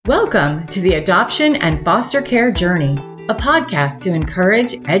Welcome to the Adoption and Foster Care Journey, a podcast to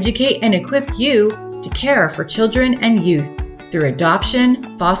encourage, educate, and equip you to care for children and youth through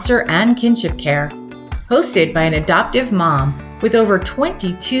adoption, foster, and kinship care. Hosted by an adoptive mom with over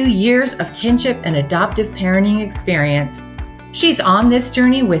 22 years of kinship and adoptive parenting experience. She's on this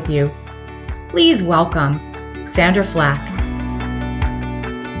journey with you. Please welcome Sandra Flack.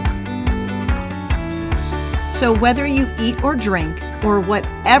 So whether you eat or drink, or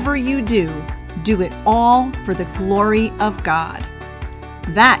whatever you do it all for the glory of God.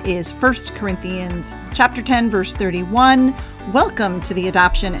 That is 1 Corinthians chapter 10, verse 31. Welcome to the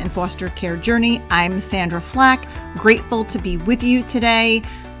Adoption and Foster Care Journey. I'm Sandra Flack, grateful to be with you today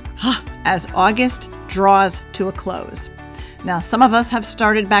as August draws to a close. Now, some of us have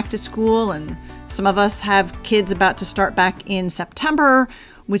started back to school and some of us have kids about to start back in September.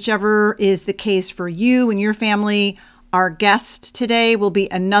 Whichever is the case for you and your family, our guest today will be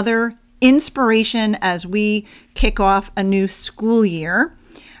another inspiration as we kick off a new school year.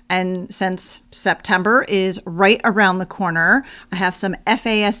 And since September is right around the corner, I have some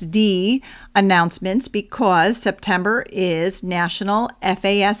FASD announcements because September is National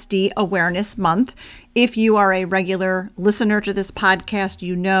FASD Awareness Month. If you are a regular listener to this podcast,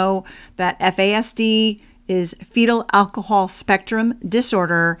 you know that FASD is fetal alcohol spectrum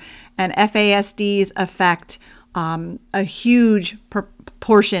disorder, and FASDs affect a huge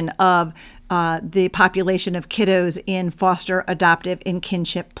proportion of the population of kiddos in foster, adoptive, and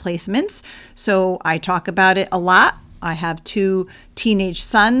kinship placements. So I talk about it a lot. I have 2 teenage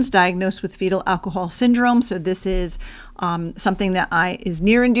sons diagnosed with fetal alcohol syndrome. So this is something that is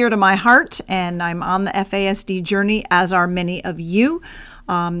near and dear to my heart, and I'm on the FASD journey, as are many of you.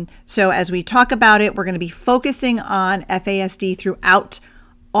 So as we talk about it, we're going to be focusing on FASD throughout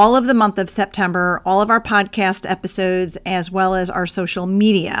all of the month of September, all of our podcast episodes, as well as our social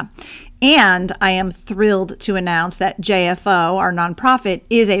media. And I am thrilled to announce that JFO, our nonprofit,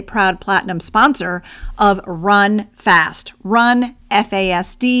 is a proud platinum sponsor of Run Fast, Run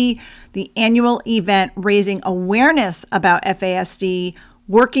FASD, the annual event raising awareness about FASD,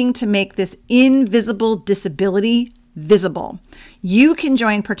 working to make this invisible disability visible. You can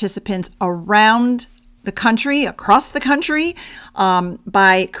join participants around the country, across the country,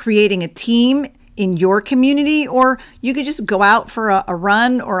 by creating a team in your community, or you could just go out for a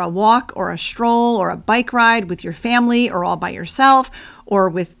run or a walk or a stroll or a bike ride with your family or all by yourself or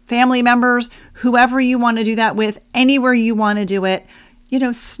with family members, whoever you want to do that with, anywhere you want to do it.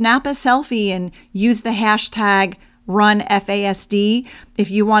 Snap a selfie and use the hashtag RunFASD. If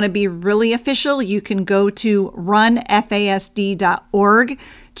you want to be really official, you can go to runfasd.org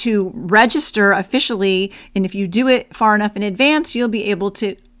to register officially. And if you do it far enough in advance, you'll be able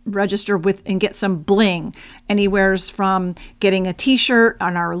to register with and get some bling. Anywhere's from getting a t-shirt,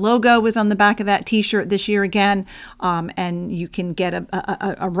 and our logo is on the back of that t-shirt this year again. And you can get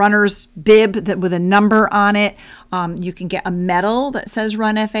a runner's bib with a number on it. You can get a medal that says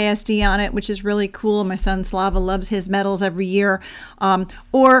Run FASD on it, which is really cool. My son Slava loves his medals every year.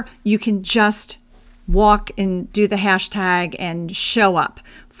 Or you can just walk and do the hashtag and show up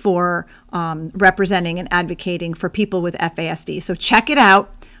for representing and advocating for people with FASD. So check it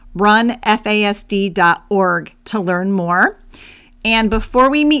out, runfasd.org to learn more. And before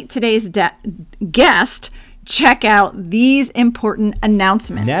we meet today's guest, check out these important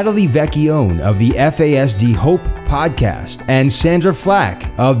announcements. Natalie Vecchione of the FASD Hope podcast and Sandra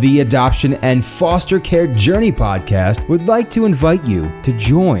Flack of the Adoption and Foster Care Journey podcast would like to invite you to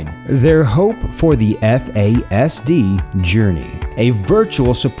join their Hope for the FASD Journey, a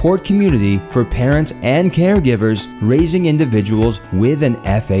virtual support community for parents and caregivers raising individuals with an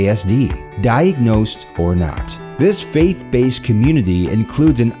FASD, diagnosed or not. This faith-based community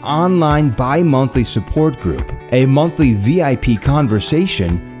includes an online bi-monthly support group, a monthly VIP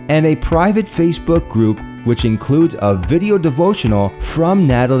conversation, and a private Facebook group which includes a video devotional from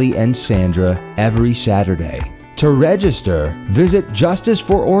Natalie and Sandra every Saturday. To register, visit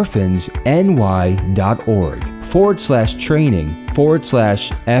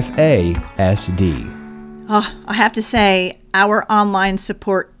justicefororphans.ny.org/training/FASD. I have to say, our online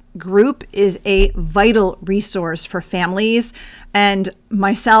support group is a vital resource for families, and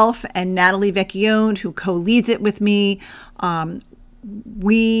myself and Natalie Vecchione, who co-leads it with me,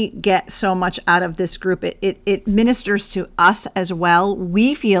 we get so much out of this group. It ministers to us as well.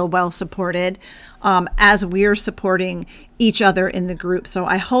 We feel well supported as we're supporting each other in the group. So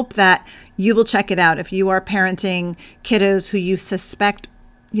I hope that you will check it out. If you are parenting kiddos who you suspect,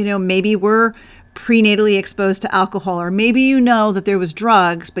 maybe were prenatally exposed to alcohol, or maybe you know that there was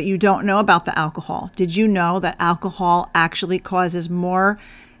drugs, but you don't know about the alcohol. Did you know that alcohol actually causes more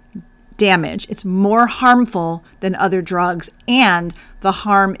damage. It's more harmful than other drugs, and the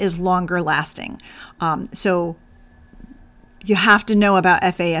harm is longer lasting. So you have to know about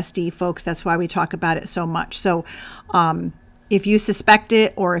FASD, folks. That's why we talk about it so much. So if you suspect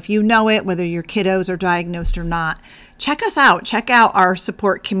it, or if you know it, whether your kiddos are diagnosed or not, check us out. Check out our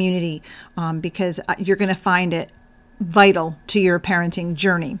support community, because you're going to find it vital to your parenting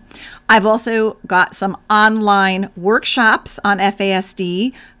journey. I've also got some online workshops on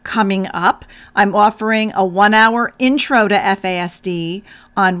FASD coming up. I'm offering a 1-hour intro to FASD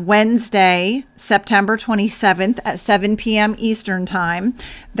on Wednesday, September 27th at 7 p.m. Eastern Time.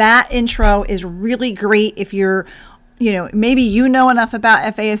 That intro is really great if you're, maybe you know enough about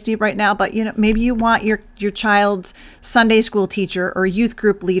FASD right now, but maybe you want your child's Sunday school teacher or youth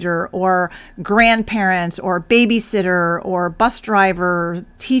group leader or grandparents or babysitter or bus driver,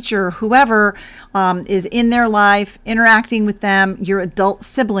 teacher, whoever is in their life, interacting with them, your adult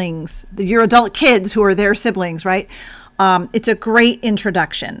siblings, your adult kids who are their siblings, right? It's a great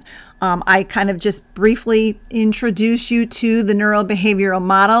introduction. I kind of just briefly introduce you to the neurobehavioral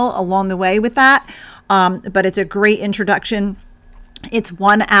model along the way with that. But it's a great introduction. It's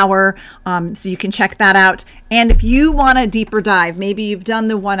 1 hour, so you can check that out. And if you want a deeper dive, maybe you've done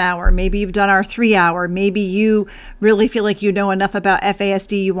the 1 hour, maybe you've done our 3 hour, maybe you really feel like you know enough about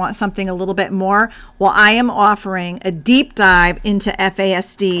FASD, you want something a little bit more. Well, I am offering a deep dive into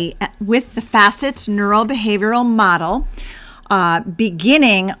FASD with the Facets Neurobehavioral Model,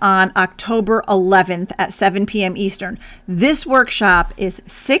 beginning on October 11th at 7 p.m. Eastern. This workshop is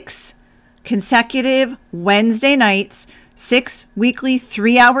 6 consecutive Wednesday nights, 6 weekly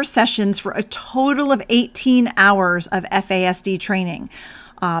 3-hour sessions for a total of 18 hours of FASD training.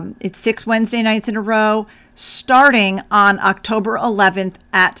 It's 6 Wednesday nights in a row, starting on October 11th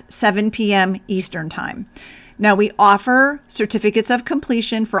at 7 p.m. Eastern Time. Now, we offer certificates of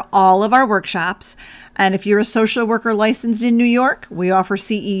completion for all of our workshops. And if you're a social worker licensed in New York, we offer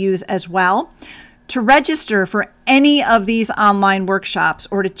CEUs as well. To register for any of these online workshops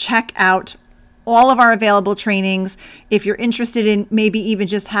or to check out all of our available trainings, if you're interested in maybe even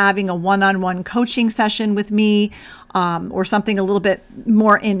just having a one-on-one coaching session with me, or something a little bit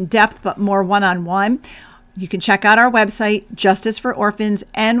more in depth but more one-on-one, you can check out our website,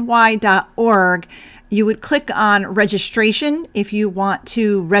 justicefororphansny.org. You would click on registration if you want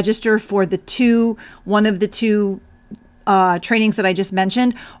to register for one of the two trainings that I just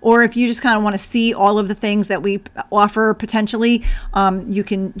mentioned, or if you just kind of want to see all of the things that we offer potentially, you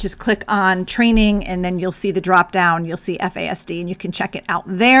can just click on training and then you'll see the drop down, you'll see FASD, and you can check it out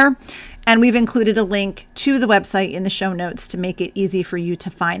there. And we've included a link to the website in the show notes to make it easy for you to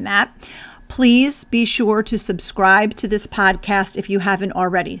find that. Please be sure to subscribe to this podcast if you haven't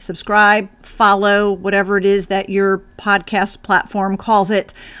already. Subscribe, follow, whatever it is that your podcast platform calls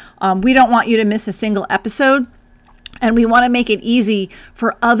it. We don't want you to miss a single episode. And we want to make it easy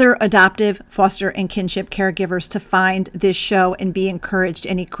for other adoptive, foster, and kinship caregivers to find this show and be encouraged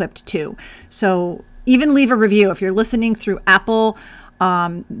and equipped too. So even leave a review. If you're listening through Apple,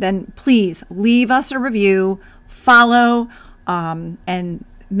 then please leave us a review, follow, and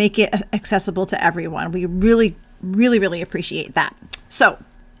make it accessible to everyone. We really, really, really appreciate that. So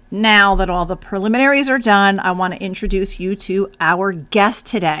now that all the preliminaries are done, I want to introduce you to our guest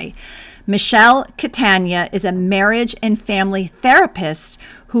today. Michelle Catania is a marriage and family therapist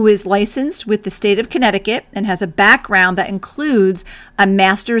who is licensed with the state of Connecticut and has a background that includes a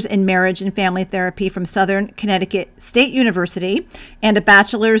master's in marriage and family therapy from Southern Connecticut State University and a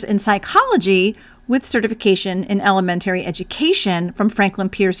bachelor's in psychology with certification in elementary education from Franklin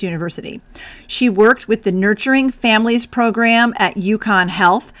Pierce University. She worked with the Nurturing Families program at UConn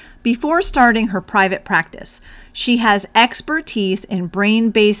Health before starting her private practice. She has expertise in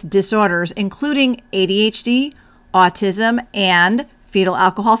brain-based disorders, including ADHD, autism, and fetal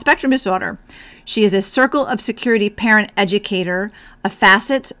alcohol spectrum disorder. She is a Circle of Security parent educator, a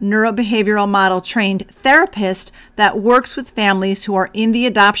Facets neurobehavioral model trained therapist that works with families who are in the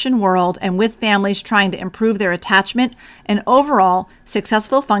adoption world and with families trying to improve their attachment and overall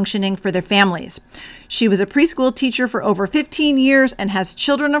successful functioning for their families. She was a preschool teacher for over 15 years and has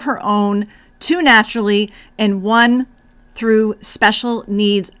children of her own, 2 naturally and 1 through special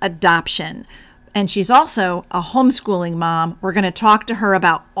needs adoption. And she's also a homeschooling mom. We're going to talk to her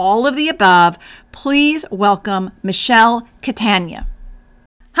about all of the above. Please welcome Michelle Catania.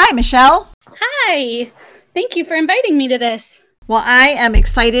 Hi, Michelle. Hi. Thank you for inviting me to this. Well, I am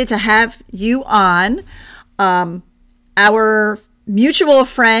excited to have you on. Our mutual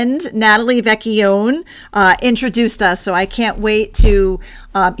friend, Natalie Vecchione, introduced us, so I can't wait to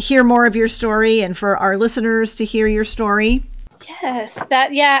hear more of your story and for our listeners to hear your story. Yes,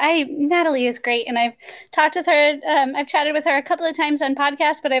 Natalie is great. And I've talked with her, I've chatted with her a couple of times on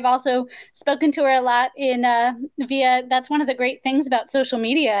podcasts, but I've also spoken to her a lot that's one of the great things about social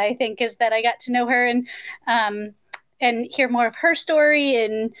media, I think, is that I got to know her and hear more of her story,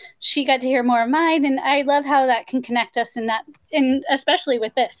 and she got to hear more of mine. And I love how that can connect us and especially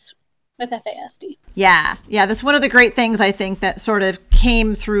with FASD. Yeah. That's one of the great things I think that sort of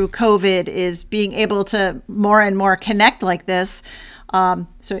came through COVID is being able to more and more connect like this.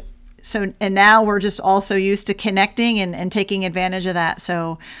 So and now we're just also used to connecting and taking advantage of that.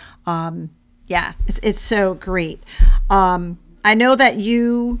 So, it's so great. I know that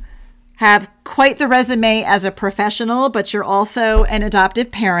you have quite the resume as a professional, but you're also an adoptive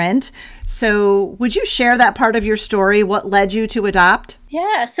parent. So would you share that part of your story? What led you to adopt?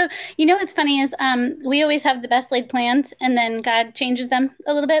 Yeah. So, what's funny is we always have the best laid plans, and then God changes them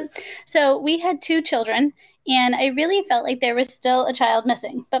a little bit. So we had 2 children, and I really felt like there was still a child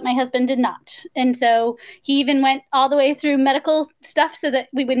missing, but my husband did not. And so he even went all the way through medical stuff so that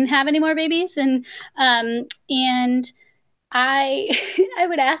we wouldn't have any more babies. And I I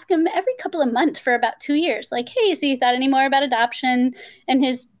would ask him every couple of months for about 2 years, like, hey, so you thought any more about adoption? And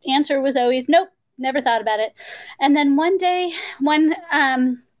his answer was always, nope, never thought about it. And then one day,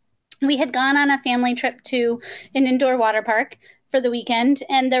 we had gone on a family trip to an indoor water park for the weekend,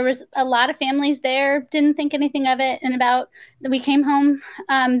 and there was a lot of families there, didn't think anything of it. And we came home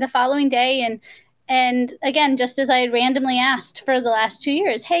the following day, and again, just as I had randomly asked for the last 2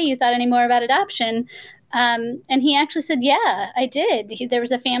 years, hey, you thought any more about adoption? And he actually said, yeah, I did. There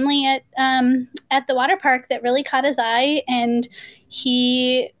was a family at the water park that really caught his eye, and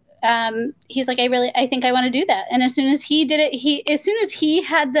he's like, I think I want to do that. And as soon as he did it, as soon as he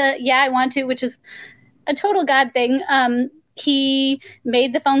had I want to, which is a total God thing, he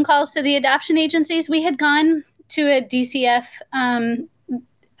made the phone calls to the adoption agencies. We had gone to a DCF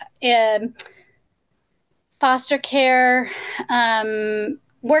foster care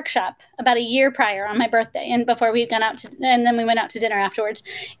workshop about a year prior on my birthday, and before we had gone out and then we went out to dinner afterwards.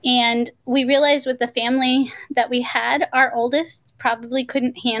 And we realized with the family that we had, our oldest probably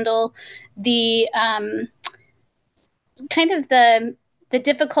couldn't handle the kind of the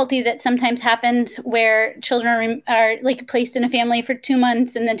difficulty that sometimes happens where children are like placed in a family for 2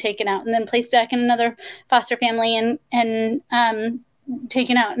 months and then taken out, and then placed back in another foster family and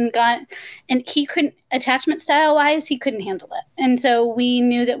taken out and gone. And he couldn't, attachment style wise, he couldn't handle it. And so we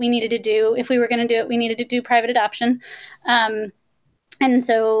knew that if we were going to do it, we needed to do private adoption. And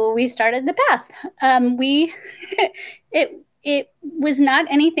so we started the path. It was not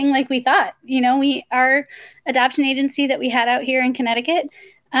anything like we thought. Our adoption agency that we had out here in Connecticut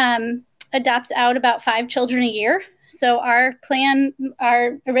adopts out about 5 children a year. So our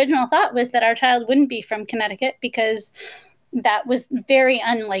original thought was that our child wouldn't be from Connecticut because that was very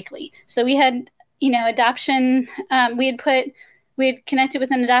unlikely. So we had, adoption. We had connected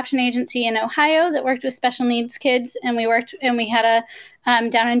with an adoption agency in Ohio that worked with special needs kids, and we had a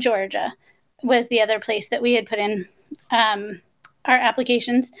down in Georgia was the other place that we had put in our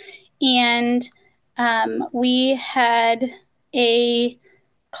applications. And we had a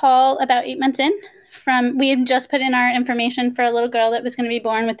call about 8 months in we had just put in our information for a little girl that was going to be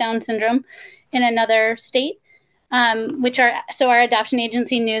born with Down syndrome in another state. So our adoption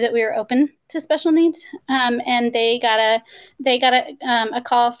agency knew that we were open to special needs, and they got a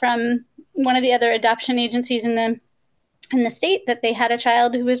call from one of the other adoption agencies in the state that they had a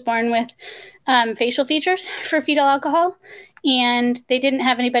child who was born with facial features for fetal alcohol, and they didn't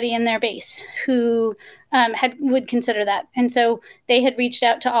have anybody in their base who would consider that. And so they had reached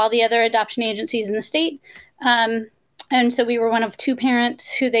out to all the other adoption agencies in the state, and so we were one of 2 parents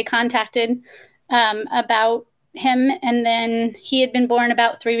who they contacted about him. And then he had been born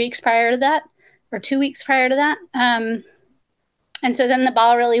about 3 weeks prior to that, or 2 weeks prior to that. And so then the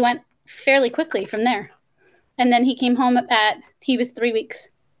ball really went fairly quickly from there. And then he came home he was 3 weeks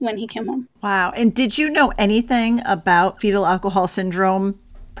when he came home. Wow. And did you know anything about fetal alcohol syndrome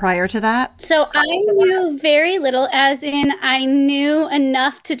prior to that? So I knew very little, as in I knew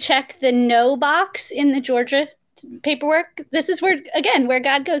enough to check the no box in the Georgia paperwork. This is where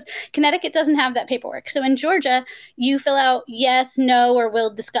God goes. Connecticut doesn't have that paperwork. So in Georgia, you fill out yes, no, or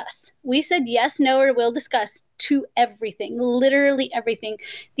will discuss. We said yes, no, or will discuss to everything, literally everything.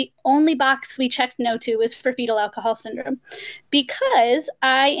 The only box we checked no to was for fetal alcohol syndrome, because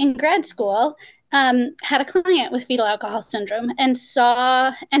I, in grad school, had a client with fetal alcohol syndrome and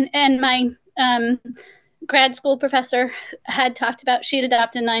my grad school professor had talked about, she had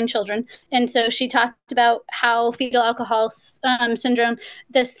adopted 9 children. And so she talked about how fetal alcohol syndrome,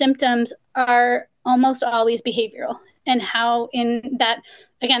 the symptoms are almost always behavioral. and how in that,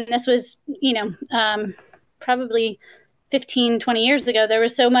 again, this was, probably 15, 20 years ago, there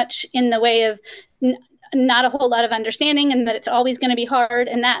was so much in the way of not a whole lot of understanding, and that it's always going to be hard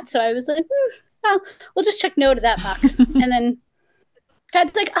and that. So I was like, well, we'll just check no to that box. And then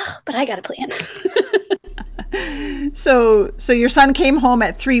God's like, oh, but I got a plan. So your son came home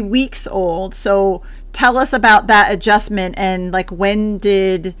at 3 weeks old. So tell us about that adjustment, and like, when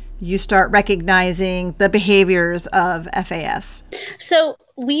did you start recognizing the behaviors of FAS? So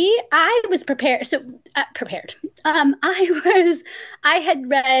I was prepared. Prepared. I had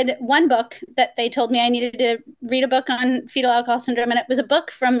read one book that they told me I needed to read, a book on fetal alcohol syndrome. And it was a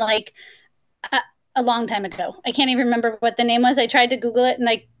book from like a long time ago. I can't even remember what the name was. I tried to Google it and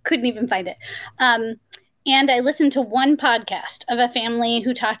I couldn't even find it. And I listened to one podcast of a family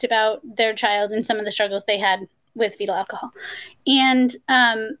who talked about their child and some of the struggles they had with fetal alcohol. And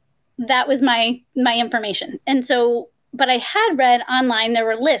that was my information. And so, but I had read online, there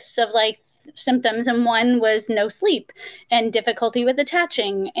were lists of like symptoms, and one was no sleep and difficulty with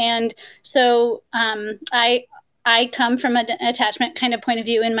attaching. And so I come from an attachment kind of point of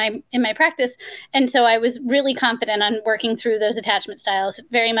view in my practice. And so I was really confident on working through those attachment styles,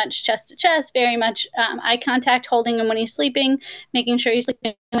 very much chest to chest, very much eye contact, holding him when he's sleeping, making sure he's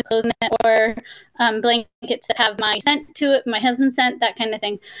sleeping with clothing or blankets that have my scent to it, my husband's scent, that kind of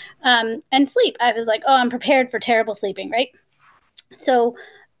thing. And sleep, I was like, oh, I'm prepared for terrible sleeping, right? So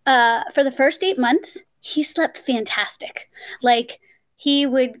for the first 8 months, he slept fantastic. Like, he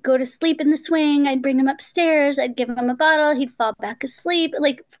would go to sleep in the swing. I'd bring him upstairs. I'd give him a bottle. He'd fall back asleep.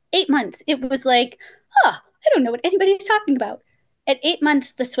 Like 8 months, it was like, I don't know what anybody's talking about. At 8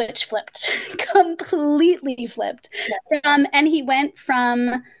 months, the switch flipped, completely flipped. And he went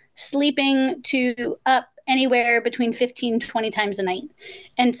from sleeping to up anywhere between 15, 20 times a night.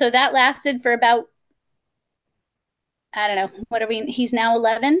 And so that lasted for about, I don't know, he's now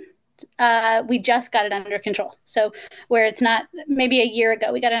 11. We just got it under control. So where it's not, maybe a year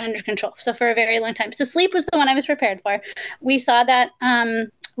ago, we got it under control. So for a very long time. So sleep was the one I was prepared for. We saw that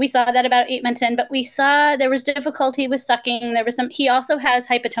about 8 months in, but we saw there was difficulty with sucking. He also has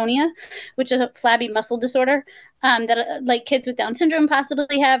hypotonia, which is a flabby muscle disorder that like kids with Down syndrome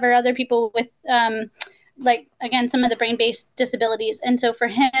possibly have, or other people with again, some of the brain-based disabilities. And so for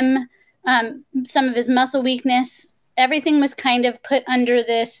him, some of his muscle weakness, everything was kind of put under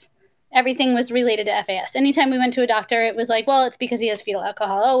this. Everything was related to FAS. Anytime we went to a doctor, it was like, well, it's because he has fetal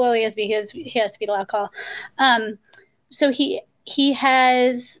alcohol. Oh, well, because he has fetal alcohol. So he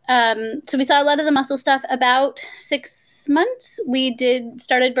has, so we saw a lot of the muscle stuff. About 6 months, we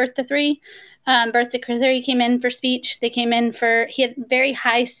started birth to 3. Birth to 3 came in for speech. He had very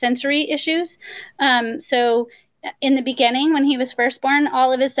high sensory issues. So in the beginning, when he was first born,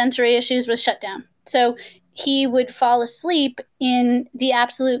 all of his sensory issues was shut down. So he would fall asleep in the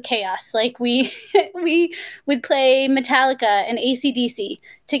absolute chaos. Like we would play Metallica and AC/DC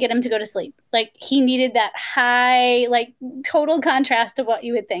to get him to go to sleep. Like he needed that high, like total contrast of what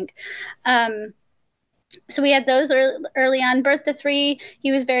you would think. So we had those early on. Birth to 3,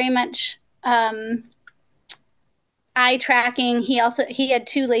 he was very much eye tracking. He had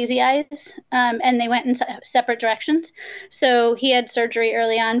 2 lazy eyes, and they went in separate directions. So he had surgery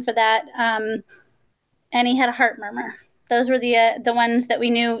early on for that. And he had a heart murmur. Those were the ones that we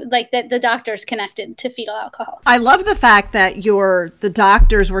knew, like that the doctors connected to fetal alcohol. I love the fact that the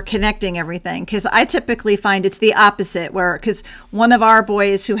doctors were connecting everything, because I typically find it's the opposite, because one of our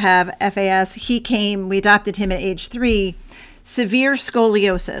boys who have FAS, we adopted him at age 3, severe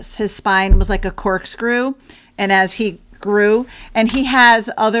scoliosis. His spine was like a corkscrew, and as he grew, and he has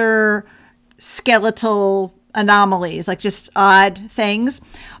other skeletal anomalies, like just odd things.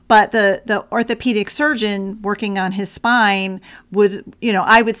 But the orthopedic surgeon working on his spine would,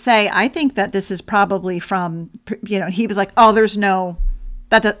 I would say, I think that this is probably from, he was like, oh, there's no,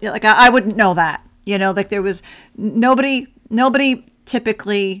 like, I wouldn't know that, like there was nobody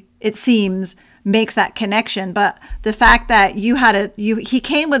typically, it seems, makes that connection. But the fact that he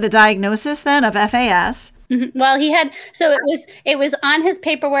came with a diagnosis then of FAS. Mm-hmm. Well, it was on his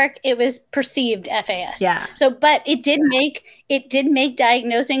paperwork. It was perceived FAS. Yeah. So, but it did make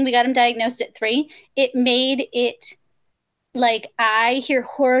diagnosing. We got him diagnosed at 3. It made it like, I hear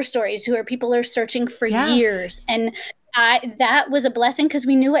horror stories where people are searching for years, and that was a blessing, because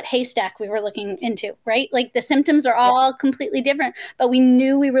we knew what haystack we were looking into, right? Like the symptoms are all completely different, but we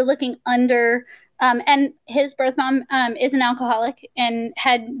knew we were looking under. And his birth mom is an alcoholic and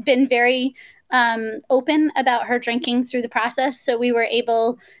had been very open about her drinking through the process. So we were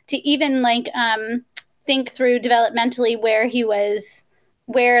able to even think through developmentally where he was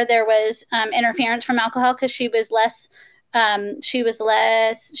where there was interference from alcohol, because she was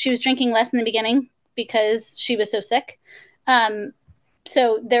drinking less in the beginning because she was so sick.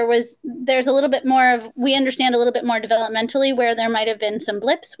 So there's a little bit more of, we understand a little bit more developmentally where there might have been some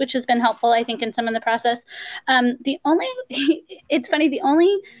blips, which has been helpful, I think, in some of the process. It's funny, the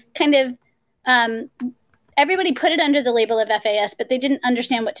only kind of, everybody put it under the label of FAS, but they didn't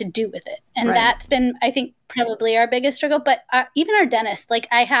understand what to do with it. And that's been, I think, probably our biggest struggle. But even our dentist, like,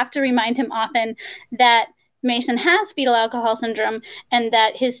 I have to remind him often that Mason has fetal alcohol syndrome and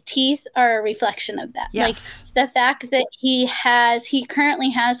that his teeth are a reflection of that. Yes. Like, the fact that he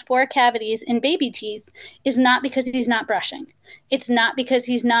currently has 4 cavities in baby teeth is not because he's not brushing. It's not because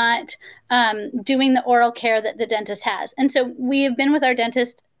he's not doing the oral care that the dentist has. And so we have been with our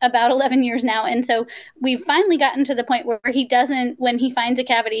dentist about 11 years now. And so we've finally gotten to the point where he doesn't, when he finds a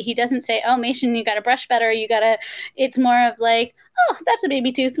cavity, he doesn't say, oh, Mason, you got to brush better. It's more of like, oh, that's a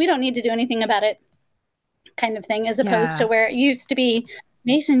baby tooth. We don't need to do anything about it, kind of thing, as opposed to where it used to be,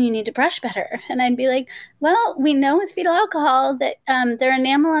 Mason, you need to brush better. And I'd be like, well, we know with fetal alcohol that their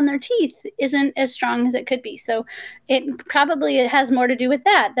enamel on their teeth isn't as strong as it could be. So it has more to do with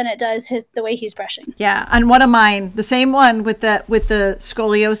that than it does the way he's brushing. Yeah. And one of mine, the same one with the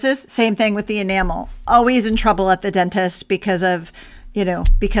scoliosis, same thing with the enamel, always in trouble at the dentist because of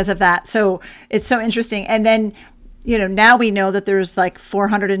that. So it's so interesting. And then, now we know that there's like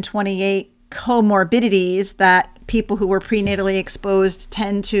 428 comorbidities that people who were prenatally exposed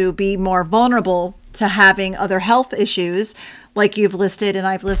tend to be more vulnerable to having other health issues, like you've listed and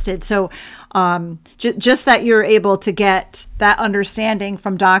I've listed. So just that you're able to get that understanding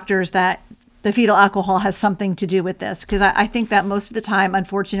from doctors that the fetal alcohol has something to do with this, because I think that most of the time,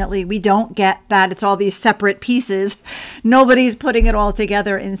 unfortunately, we don't get that. It's all these separate pieces. Nobody's putting it all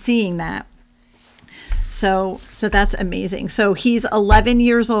together and seeing that. So that's amazing. So he's 11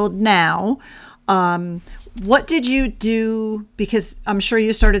 years old now. What did you do? Because I'm sure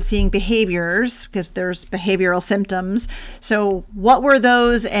you started seeing behaviors, because there's behavioral symptoms. So what were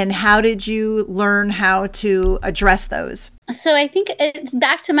those, and how did you learn how to address those? So I think it's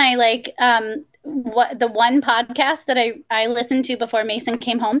back to my the one podcast that I listened to before Mason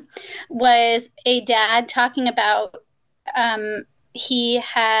came home was a dad talking about he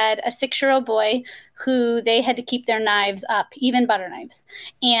had a 6-year-old boy who they had to keep their knives up, even butter knives.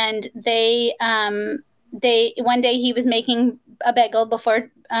 And they one day he was making a bagel before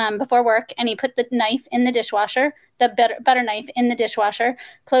work, and he put the knife in the dishwasher, the butter knife in the dishwasher,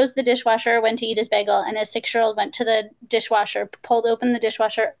 closed the dishwasher, went to eat his bagel, and his 6-year-old went to the dishwasher, pulled open the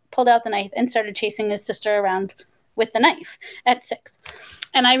dishwasher, pulled out the knife, and started chasing his sister around with the knife at 6.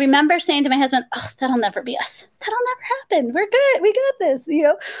 And I remember saying to my husband, oh, that'll never be us. That'll never happen. We're good. We got this,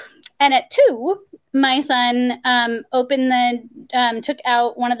 And at 2, my son took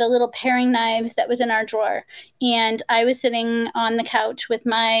out one of the little paring knives that was in our drawer. And I was sitting on the couch with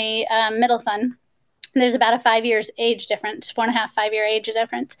my middle son. There's about a 5 years age difference, 4.5, 5 year age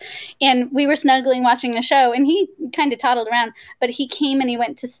difference. And we were snuggling watching the show, and he kind of toddled around, but he came and he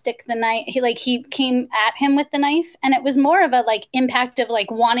went to stick the knife. He came at him with the knife, and it was more of a impact of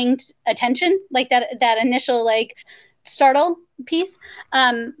wanting attention, that initial startle piece.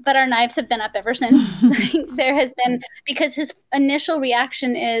 But our knives have been up ever since. There has been, because his initial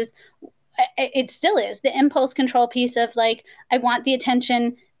reaction is, it still is the impulse control piece of I want the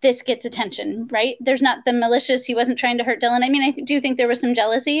attention. This gets attention, right? There's not the malicious, he wasn't trying to hurt Dylan. I mean, I do think there was some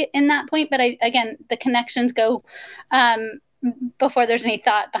jealousy in that point, but again, the connections go before there's any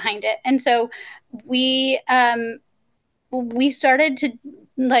thought behind it. And so we started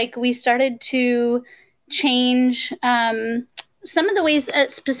to change some of the ways,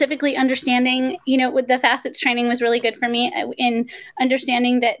 specifically understanding, with the facets training was really good for me in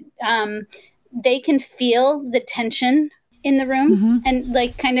understanding that they can feel the tension in the room, and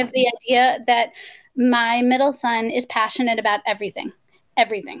kind of the idea that my middle son is passionate about everything,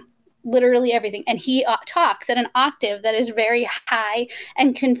 literally everything. And he talks at an octave that is very high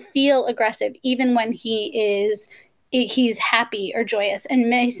and can feel aggressive even when he's happy or joyous. And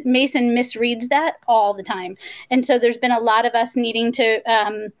Mason misreads that all the time. And so there's been a lot of us needing to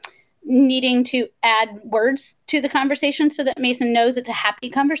add words to the conversation so that Mason knows it's a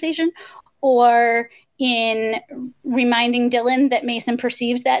happy conversation, or in reminding Dylan that Mason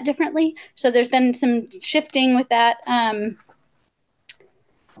perceives that differently. So there's been some shifting with that.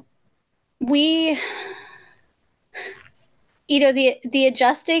 The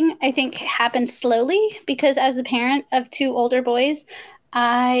adjusting, I think, happened slowly, because as the parent of 2 older boys,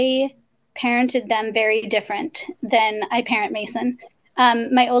 I parented them very different than I parent Mason.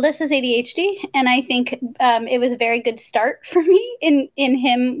 My oldest has ADHD, and I think it was a very good start for me in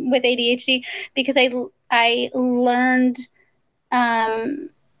him with ADHD, because I learned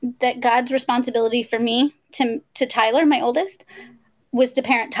that God's responsibility for me to Tyler, my oldest, was to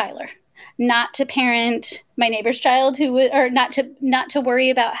parent Tyler, not to parent my neighbor's child, or not to worry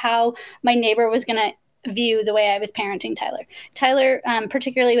about how my neighbor was going to view the way I was parenting Tyler. Tyler,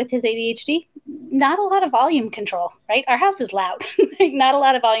 particularly with his ADHD, not a lot of volume control, right? Our house is loud, like not a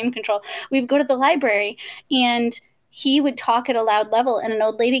lot of volume control. We would go to the library and he would talk at a loud level, and an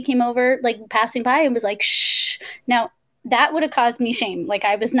old lady came over, like passing by, and was like, shh. Now, that would have caused me shame. Like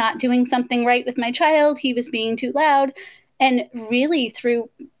I was not doing something right with my child. He was being too loud. And really, through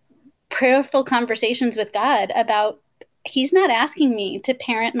prayerful conversations with God about, he's not asking me to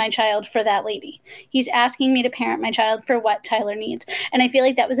parent my child for that lady. He's asking me to parent my child for what Tyler needs. And I feel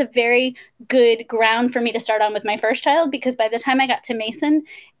like that was a very good ground for me to start on with my first child, because by the time I got to Mason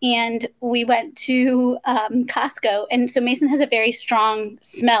and we went to Costco, and so Mason has a very strong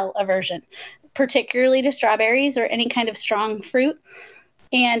smell aversion, particularly to strawberries or any kind of strong fruit.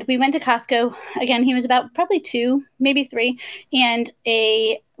 And we went to Costco. Again, he was about probably 2, maybe 3. And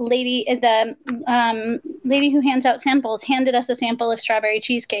a lady, the lady who hands out samples, handed us a sample of strawberry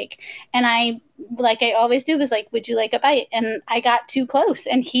cheesecake. And I, like I always do, was like, would you like a bite? And I got too close,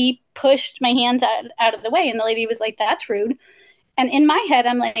 and he pushed my hands out of the way. And the lady was like, that's rude. And in my head,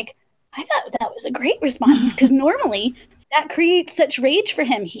 I'm like, I thought that was a great response, because normally that creates such rage for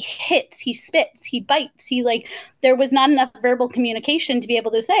him. He hits, he spits, he bites. There was not enough verbal communication to be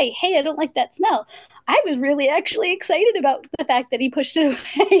able to say, hey, I don't like that smell. I was really actually excited about the fact that he pushed it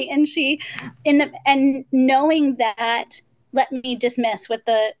away. And and knowing that let me dismiss what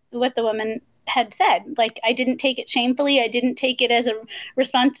the woman had said. Like, I didn't take it shamefully. I didn't take it as a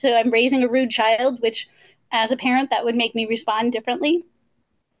response to, I'm raising a rude child, which as a parent, that would make me respond differently.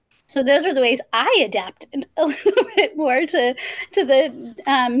 So those are the ways I adapted a little bit more to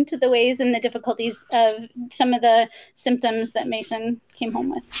the ways and the difficulties of some of the symptoms that Mason came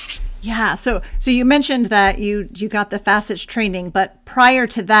home with. Yeah. So you mentioned that you got the FASD training, but prior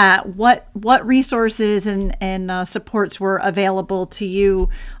to that, what resources and supports were available to you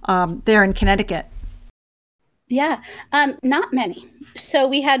there in Connecticut? Yeah, not many. So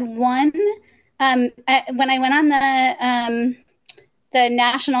we had one when I went on the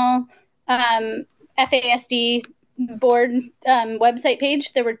national FASD board website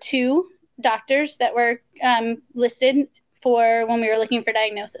page, there were 2 doctors that were listed for when we were looking for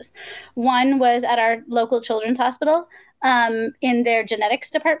diagnosis. One was at our local children's hospital in their genetics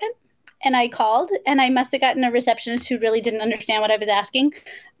department. And I called, and I must have gotten a receptionist who really didn't understand what I was asking.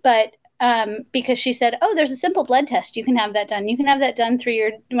 But because she said, oh, there's a simple blood test. You can have that done. You can have that done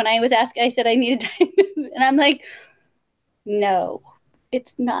through when I was asked, I said I need a diagnosis. And I'm like, no,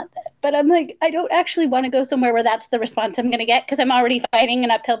 it's not that. But I'm like, I don't actually want to go somewhere where that's the response I'm going to get, because I'm already fighting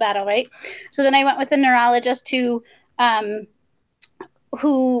an uphill battle, right? So then I went with a neurologist who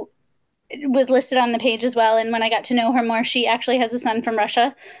was listed on the page as well. And when I got to know her more, she actually has a son from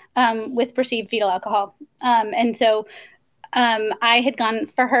Russia with perceived fetal alcohol. And so I had gone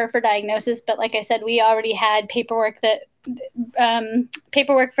for her for diagnosis, but like I said, we already had paperwork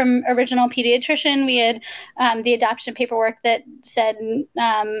from original pediatrician. We had the adoption paperwork that said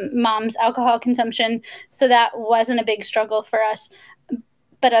mom's alcohol consumption. So that wasn't a big struggle for us.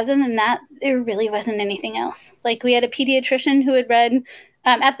 But other than that, there really wasn't anything else. Like, we had a pediatrician who had read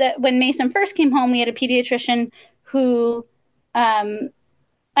when Mason first came home, we had a pediatrician who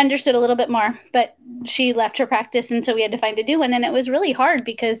understood a little bit more, but she left her practice, and so we had to find a new one. And it was really hard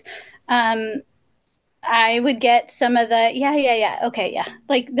because I would get some of the okay,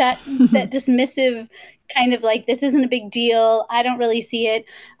 like that that dismissive kind of like, this isn't a big deal, I don't really see it.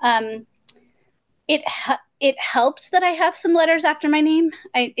 It helps that I have some letters after my name.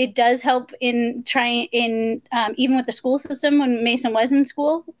 It does help in trying even with the school system. When Mason was in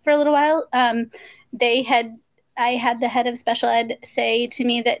school for a little while, I had the head of special ed say to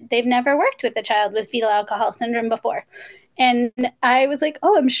me that they've never worked with a child with fetal alcohol syndrome before. And I was like,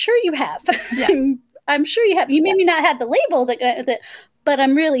 oh, I'm sure you have. Yeah. I'm sure you have. You maybe not had the label, but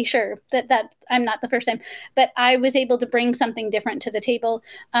I'm really sure that I'm not the first time. But I was able to bring something different to the table.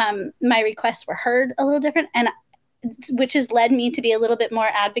 My requests were heard a little different, and which has led me to be a little bit more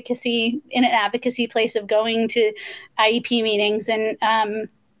in an advocacy place of going to IEP meetings and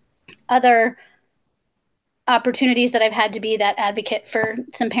other opportunities that I've had to be that advocate for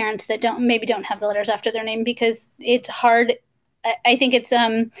some parents that don't have the letters after their name, because it's hard. I think it's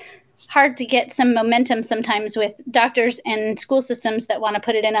hard to get some momentum sometimes with doctors and school systems that want to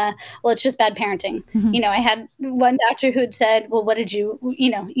put it in well, it's just bad parenting. Mm-hmm. I had one doctor who had said, well, what did you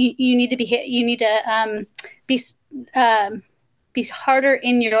need to be harder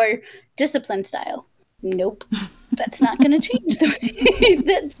in your discipline style. Nope. That's not going to change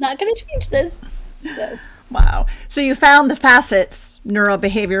that's not going to change this. So. Wow. So you found the FASD's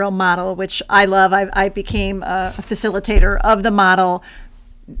neurobehavioral model, which I love. I became a facilitator of the model,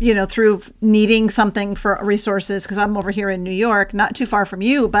 through needing something for resources, because I'm over here in New York, not too far from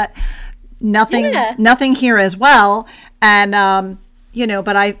you, but nothing here as well. And,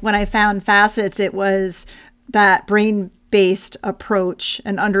 but when I found FASD's, it was that brain-based approach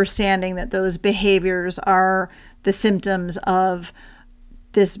and understanding that those behaviors are the symptoms of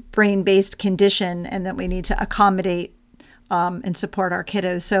this brain-based condition, and that we need to accommodate and support our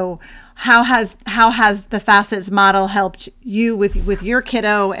kiddos. So how has the FASD's model helped you with your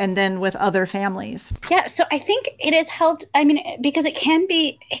kiddo and then with other families? Yeah, so I think it has helped. I mean, because it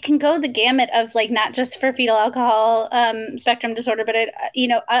can go the gamut of, like, not just for fetal alcohol spectrum disorder, but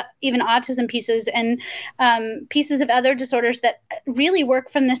even autism pieces and pieces of other disorders that really work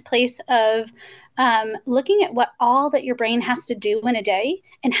from this place of looking at what all that your brain has to do in a day,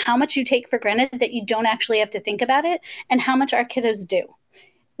 and how much you take for granted that you don't actually have to think about it, and how much our kiddos do.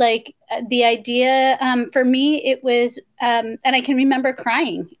 Like, the idea for me, it was, and I can remember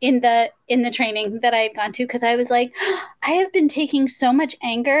crying in the training that I had gone to, because I was like, I have been taking so much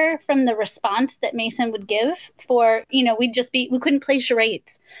anger from the response that Mason would give for, we couldn't play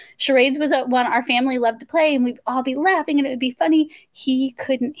charades. Charades was one our family loved to play, and we'd all be laughing and it would be funny. He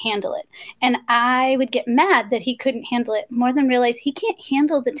couldn't handle it. And I would get mad that he couldn't handle it, more than realize he can't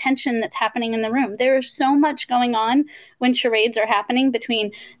handle the tension that's happening in the room. There is so much going on when charades are happening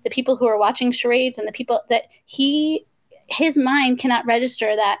between the people who are watching charades and the people that his mind cannot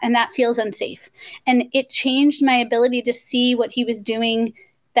register that, and that feels unsafe. And it changed my ability to see what he was doing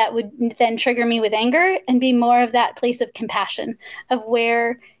that would then trigger me with anger, and be more of that place of compassion, of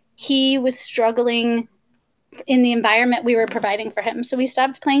where he was struggling in the environment we were providing for him. So we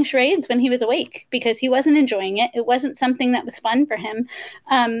stopped playing charades when he was awake, because he wasn't enjoying it. It wasn't something that was fun for him.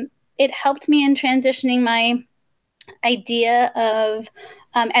 It helped me in transitioning my idea of,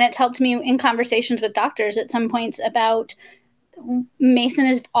 and it's helped me in conversations with doctors at some points about, Mason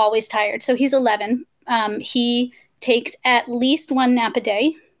is always tired. So he's 11. He takes at least one nap a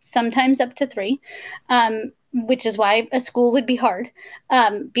day, sometimes up to 3, which is why a school would be hard,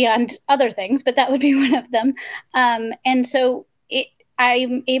 beyond other things, but that would be one of them. And so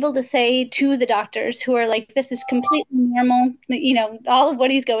I'm able to say to the doctors who are like, this is completely normal, all of what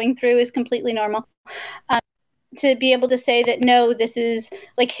he's going through is completely normal. To be able to say that, no, this is,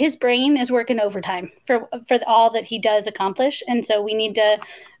 like, his brain is working overtime for all that he does accomplish. And so we need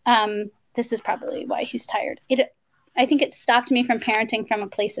to, this is probably why he's tired. I think it stopped me from parenting from a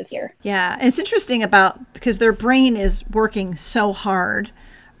place of fear. Yeah. It's interesting because their brain is working so hard,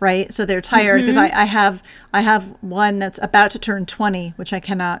 right? So they're tired, because I have one that's about to turn 20, which I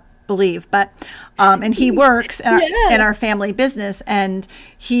cannot believe, but and he works in our family business, and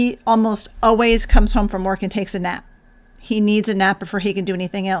he almost always comes home from work and takes a nap. He needs a nap before he can do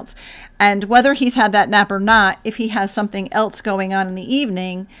anything else. And whether he's had that nap or not, if he has something else going on in the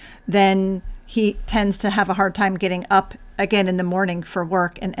evening, then he tends to have a hard time getting up again in the morning for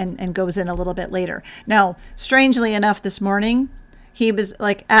work, and goes in a little bit later. Now, strangely enough, this morning, he was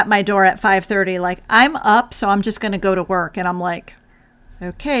like at my door at 5:30, like, I'm up, so I'm just going to go to work. And I'm like,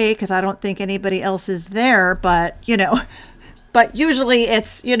 okay, because I don't think anybody else is there, but usually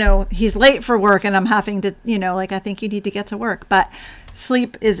it's, he's late for work, and I'm having to, I think you need to get to work. But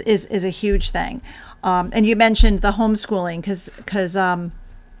sleep is a huge thing. And you mentioned the homeschooling, because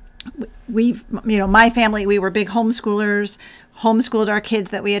we've, my family, we were big homeschoolers, homeschooled our kids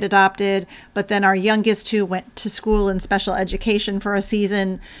that we had adopted, but then our youngest, who went to school in special education for a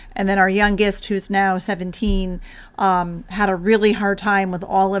season, and then our youngest, who's now 17, had a really hard time with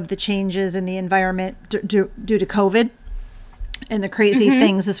all of the changes in the environment due to COVID and the crazy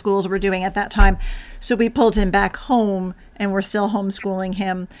things the schools were doing at that time. So we pulled him back home, and we're still homeschooling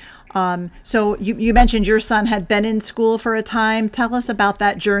him. So you mentioned your son had been in school for a time. Tell us about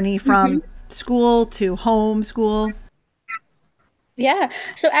that journey from school to homeschool. Yeah.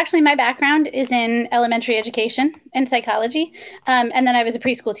 So actually, my background is in elementary education and psychology. And then I was a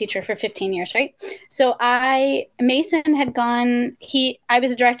preschool teacher for 15 years, right? So Mason had gone, I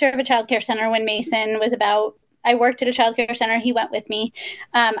was a director of a childcare center when Mason was I worked at a childcare center. He went with me.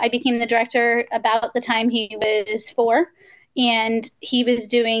 I became the director about the time he was 4. And he was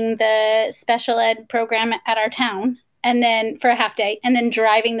doing the special ed program at our town and then for a half day, and then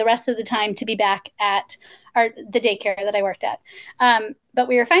driving the rest of the time to be back at the daycare that I worked at. But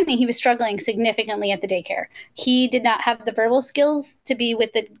we were finding he was struggling significantly at the daycare. He did not have the verbal skills to be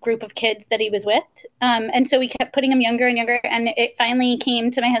with the group of kids that he was with. And so we kept putting him younger and younger. And it finally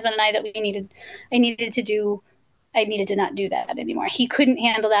came to my husband and I that I needed to not do that anymore. He couldn't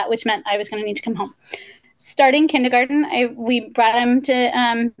handle that, which meant I was going to need to come home. Starting kindergarten, we brought him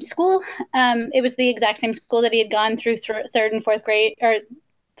to school. It was the exact same school that he had gone through third and fourth grade, or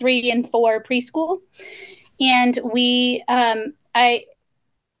 3 and 4 preschool. And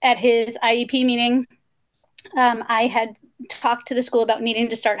at his IEP meeting, I had talked to the school about needing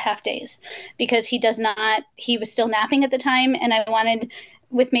to start half days because he was still napping at the time. And I wanted,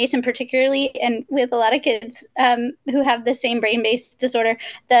 with Mason particularly, and with a lot of kids who have the same brain-based disorder,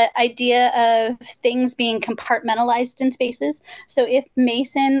 the idea of things being compartmentalized in spaces. So if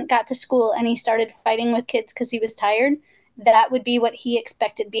Mason got to school and he started fighting with kids because he was tired, that would be what he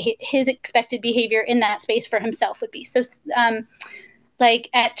expected, his expected behavior in that space for himself would be. So like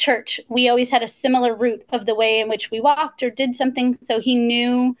at church, we always had a similar route of the way in which we walked or did something. So he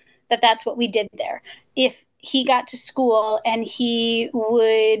knew that that's what we did there. If he got to school and he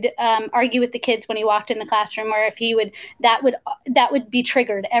would argue with the kids when he walked in the classroom, or if he would, that would be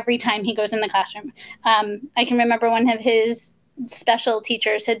triggered every time he goes in the classroom. I can remember one of his special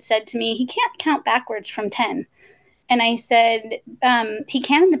teachers had said to me, he can't count backwards from 10. And I said, he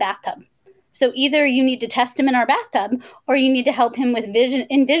can in the bathtub. So either you need to test him in our bathtub, or you need to help him with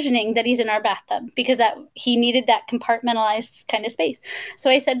envisioning that he's in our bathtub, because that he needed that compartmentalized kind of space. So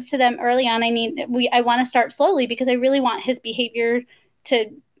I said to them early on, I want to start slowly because I really want his behavior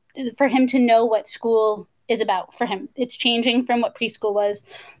for him to know what school is about for him. It's changing from what preschool was,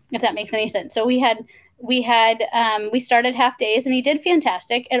 if that makes any sense. So we started half days, and he did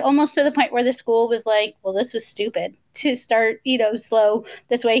fantastic, and almost to the point where the school was like, well, this was stupid to start, slow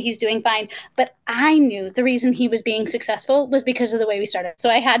this way. He's doing fine. But I knew the reason he was being successful was because of the way we started. So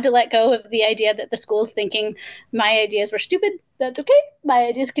I had to let go of the idea that the school's thinking my ideas were stupid. That's okay. My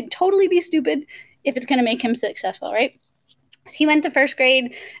ideas can totally be stupid if it's going to make him successful, right? He went to first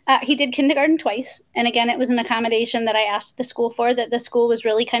grade. He did kindergarten twice. And again, it was an accommodation that I asked the school for that the school was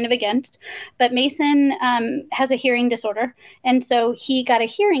really kind of against. But Mason has a hearing disorder. And so he got a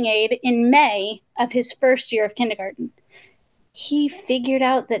hearing aid in May of his first year of kindergarten. He figured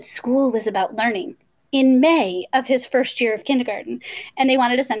out that school was about learning in May of his first year of kindergarten. And they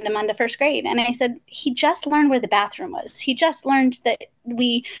wanted to send him on to first grade. And I said, he just learned where the bathroom was. He just learned that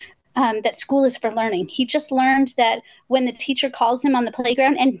that school is for learning. He just learned that when the teacher calls him on the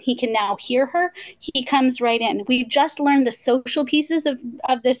playground and he can now hear her, he comes right in. We've just learned the social pieces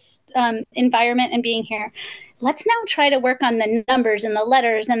of this environment and being here. Let's now try to work on the numbers and the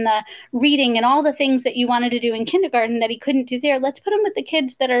letters and the reading and all the things that you wanted to do in kindergarten that he couldn't do there. Let's put him with the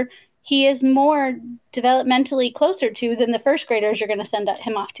kids that he is more developmentally closer to than the first graders you're going to send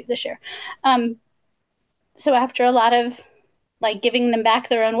him off to this year. So after a lot of giving them back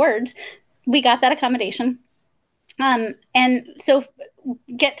their own words, we got that accommodation. And so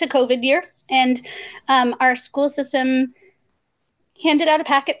get to COVID year, and our school system handed out a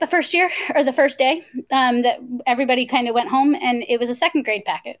packet the first year, or the first day, that everybody kind of went home, and it was a second grade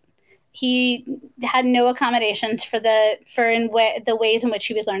packet. He had no accommodations for the ways in which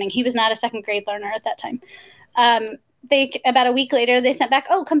he was learning. He was not a second grade learner at that time. About a week later, they sent back,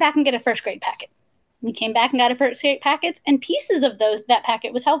 come back and get a first grade packet. We came back and got a first grade packets, and pieces of that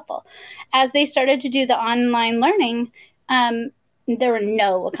packet was helpful. As they started to do the online learning, there were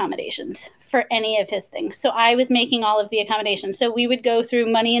no accommodations for any of his things. So I was making all of the accommodations. So we would go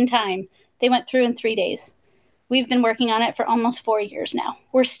through money and time. They went through in 3 days. We've been working on it for almost 4 years now.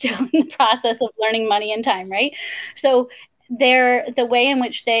 We're still in the process of learning money and time, right? So the way in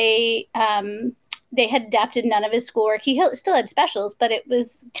which they had adapted none of his schoolwork. He still had specials, but it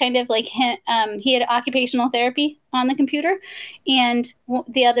was kind of like he had occupational therapy on the computer, and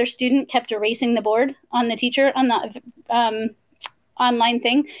the other student kept erasing the board on the teacher on the online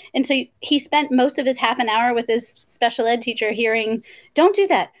thing. And so he spent most of his half an hour with his special ed teacher hearing, don't do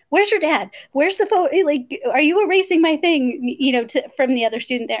that. Where's your dad? Where's the phone? Are you erasing my thing? From the other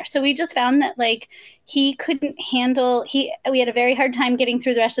student there. So we just found that he couldn't handle, we had a very hard time getting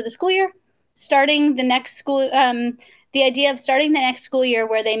through the rest of the school year. Starting the next school, the idea of starting the next school year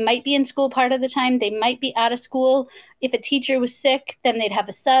where they might be in school part of the time, they might be out of school. If a teacher was sick, then they'd have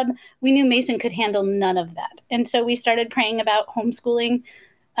a sub. We knew Mason could handle none of that. And so we started praying about homeschooling,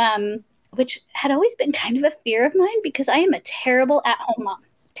 which had always been kind of a fear of mine because I am a terrible at-home mom,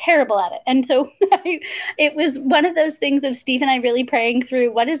 terrible at it. And so it was one of those things of Steve and I really praying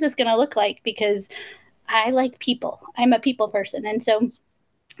through, what is this going to look like? Because I like people. I'm a people person. And so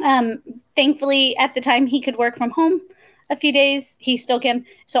thankfully at the time he could work from home a few days. He still can.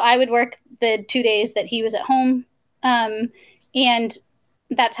 So I would work the 2 days that he was at home. And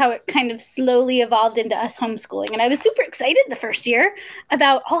that's how it kind of slowly evolved into us homeschooling. And I was super excited the first year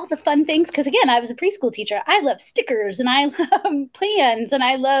about all the fun things. Because again, I was a preschool teacher. I love stickers and I love plans and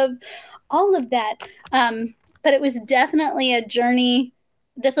I love all of that. But it was definitely a journey.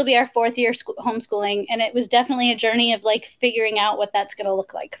 This will be our 4th year homeschooling. And it was definitely a journey of like figuring out what that's going to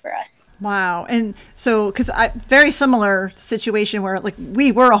look like for us. Wow. And so, because very similar situation where like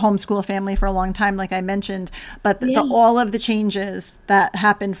we were a homeschool family for a long time, like I mentioned, but all of the changes that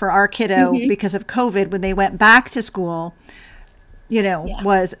happened for our kiddo because of COVID when they went back to school,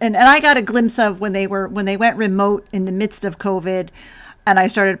 was, and I got a glimpse of when they went remote in the midst of COVID, and I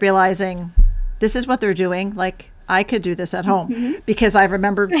started realizing this is what they're doing. Like, I could do this at home because I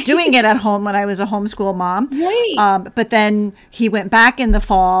remember doing it at home when I was a homeschool mom. Right. But then he went back in the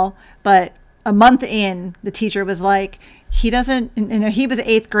fall, but a month in, the teacher was like, he doesn't, he was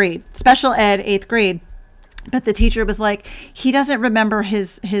 8th grade, special ed, 8th grade. But the teacher was like, he doesn't remember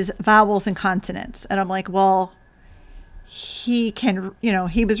his vowels and consonants. And I'm like, well, he can,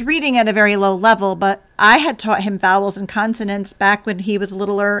 he was reading at a very low level, but I had taught him vowels and consonants back when he was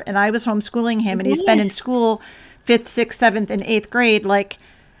littler and I was homeschooling him and he's been in school 5th, 6th, 7th, and 8th grade,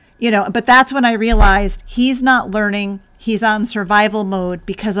 but that's when I realized he's not learning. He's on survival mode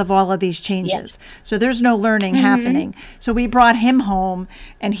because of all of these changes. Yes. So there's no learning happening. So we brought him home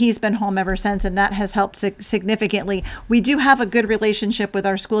and he's been home ever since. And that has helped significantly. We do have a good relationship with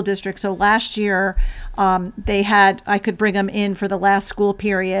our school district. So last year I could bring him in for the last school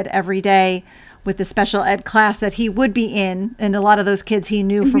period every day with the special ed class that he would be in. And a lot of those kids he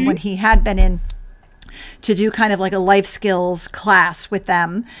knew from when he had been in, to do kind of like a life skills class with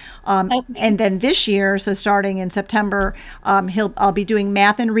them. And then this year, so starting in September, I'll be doing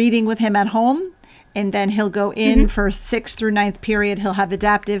math and reading with him at home. And then he'll go in for 6th through 9th period. He'll have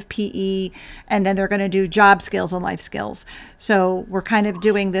adaptive PE, and then they're going to do job skills and life skills. So we're kind of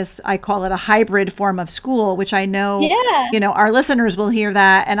doing this, I call it a hybrid form of school, which I know, our listeners will hear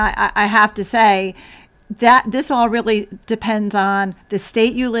that. And I have to say, that this all really depends on the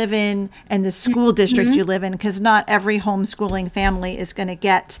state you live in and the school district you live in, because not every homeschooling family is going to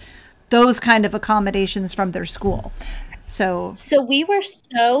get those kind of accommodations from their school. So we were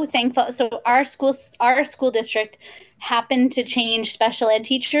so thankful. So our school district happened to change special ed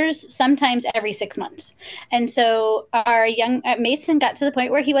teachers sometimes every 6 months. And so our young Mason got to the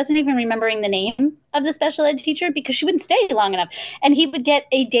point where he wasn't even remembering the name of the special ed teacher because she wouldn't stay long enough. And he would get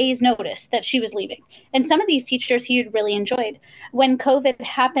a day's notice that she was leaving. And some of these teachers he had really enjoyed. When COVID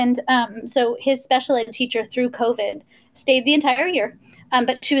happened, so his special ed teacher through COVID stayed the entire year,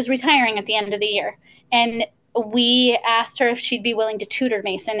 but she was retiring at the end of the year. And we asked her if she'd be willing to tutor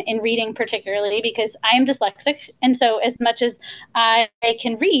Mason in reading, particularly because I am dyslexic. And so as much as I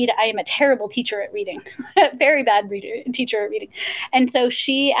can read, I am a terrible teacher at reading, very bad teacher at reading. And so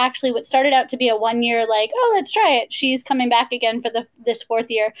she actually, what started out to be a 1 year, let's try it. She's coming back again for this 4th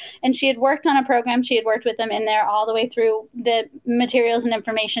year. And she had worked on a program. She had worked with them in there all the way through the materials and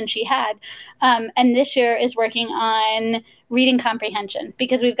information she had. And this year is working on reading comprehension,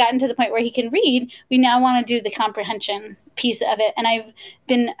 because we've gotten to the point where he can read. We now want to do the comprehension piece of it. And I've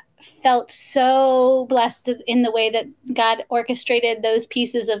felt so blessed in the way that God orchestrated those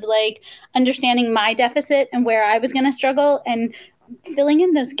pieces of understanding my deficit and where I was going to struggle and filling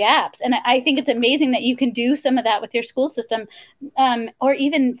in those gaps. And I think it's amazing that you can do some of that with your school system, or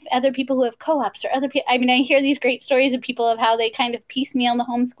even other people who have co-ops or other people. I mean, I hear these great stories of people of how they kind of piecemeal the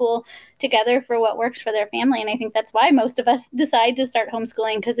homeschool together for what works for their family. And I think that's why most of us decide to start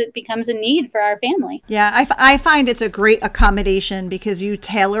homeschooling, because it becomes a need for our family. Yeah, I find it's a great accommodation because you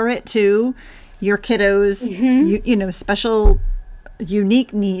tailor it to your kiddos, special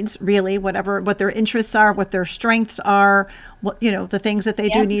unique needs, really, what their interests are, what their strengths are, the things that they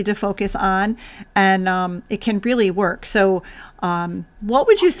do need to focus on, and it can really work. So what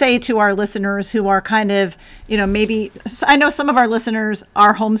would you say to our listeners who are kind of, maybe, I know some of our listeners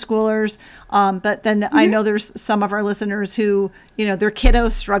are homeschoolers, but then I know there's some of our listeners who, their kiddo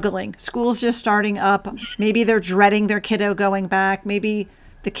struggling, school's just starting up, maybe they're dreading their kiddo going back, maybe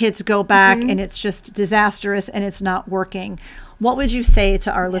the kids go back and it's just disastrous and it's not working. What would you say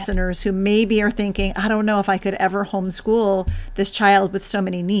to our listeners who maybe are thinking, I don't know if I could ever homeschool this child with so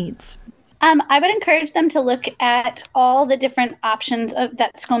many needs? I would encourage them to look at all the different options of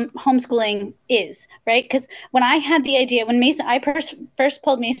that homeschooling is, right? Because when I had the idea, when I first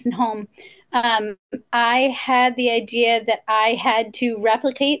pulled Mason home, I had the idea that I had to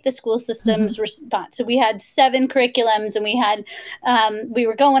replicate the school system's response. So we had 7 curriculums, and we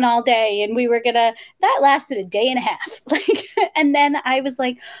were going all day, and that lasted a day and a half. And then I was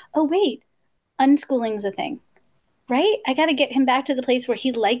like, oh wait, unschooling's a thing. Right? I got to get him back to the place where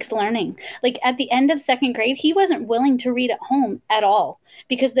he likes learning. Like at the end of 2nd grade, he wasn't willing to read at home at all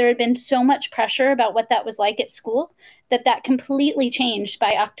because there had been so much pressure about what that was like at school that completely changed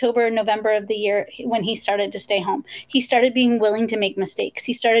by October, November of the year when he started to stay home. He started being willing to make mistakes.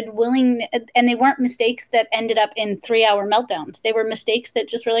 He started and they weren't mistakes that ended up in 3-hour meltdowns. They were mistakes that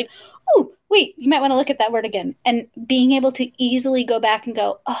just were like, oh, wait, you might want to look at that word again. And being able to easily go back and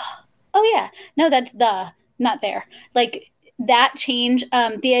go, oh yeah, no, that's not there. Like that change,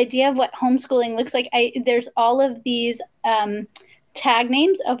 the idea of what homeschooling looks like, there's all of these tag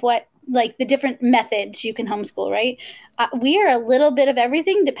names of what, like the different methods you can homeschool, right? We are a little bit of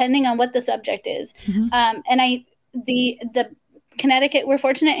everything depending on what the subject is. And the Connecticut, we're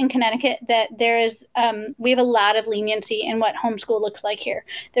fortunate in Connecticut that we have a lot of leniency in what homeschool looks like here.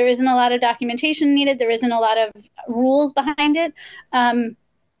 There isn't a lot of documentation needed. There isn't a lot of rules behind it.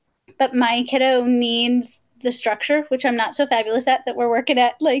 But my kiddo needs the structure, which I'm not so fabulous at, that we're working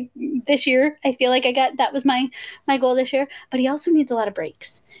at like this year. I feel like that was my goal this year, but he also needs a lot of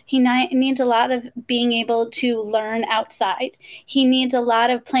breaks. He needs a lot of being able to learn outside. He needs a lot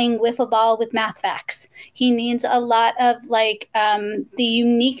of playing wiffle ball with math facts. He needs a lot of the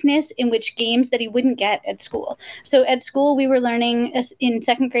uniqueness in which games that he wouldn't get at school. So at school, we were learning in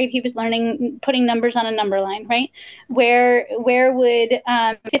 2nd grade, he was learning putting numbers on a number line, right? Where would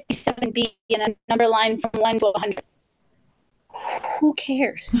 57 be in a number line from 1 to 100? Who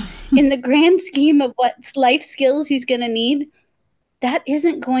cares? In the grand scheme of what life skills he's going to need, that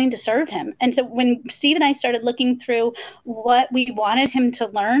isn't going to serve him. And so when Steve and I started looking through what we wanted him to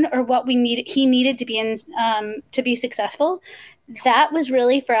learn or what he needed to be to be successful, that was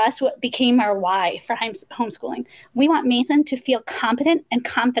really for us what became our why for homeschooling. We want Mason to feel competent and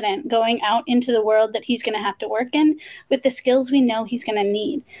confident going out into the world that he's going to have to work in with the skills we know he's going to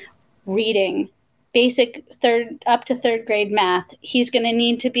need. Reading, basic up to 3rd grade math. He's going to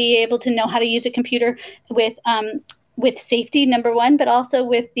need to be able to know how to use a computer with safety, number one, but also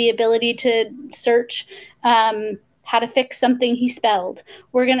with the ability to search how to fix something he spelled.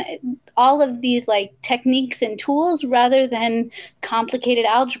 We're going to all of these like techniques and tools rather than complicated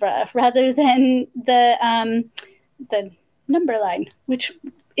algebra, rather than the number line, which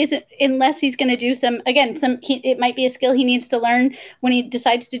isn't, unless he's going to do it might be a skill he needs to learn when he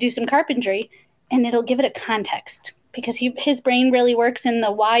decides to do some carpentry, and it'll give it a context because his brain really works in the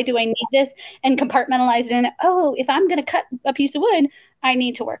why do I need this and compartmentalize it in, if I'm going to cut a piece of wood, I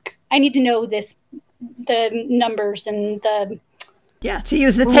need to know the numbers and to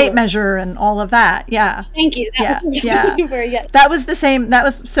use the tape measure and all of that. Yeah. Thank you. That was the same. That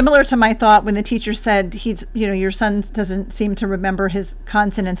was similar to my thought when the teacher said your son doesn't seem to remember his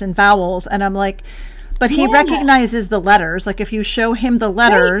consonants and vowels. And I'm like, but he recognizes the letters. Like if you show him the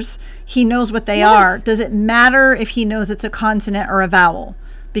letters, he knows what they are. Does it matter if he knows it's a consonant or a vowel?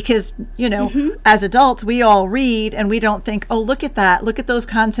 Because, as adults, we all read and we don't think, oh, look at that. Look at those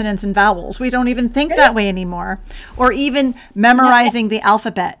consonants and vowels. We don't even think that way anymore. Or even memorizing the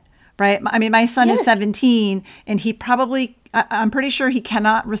alphabet, right? I mean, my son is 17 and I'm pretty sure he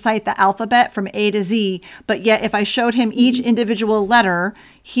cannot recite the alphabet from A to Z. But yet, if I showed him each individual letter,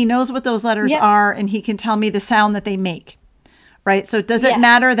 he knows what those letters are and he can tell me the sound that they make. Right. So does it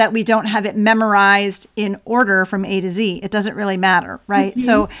matter that we don't have it memorized in order from A to Z? It doesn't really matter. Right.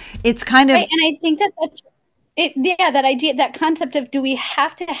 So it's kind of. Right. And I think that's it. Yeah. That idea, that concept of, do we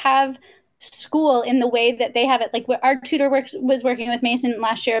have to have school in the way that they have it? Like our tutor was working with Mason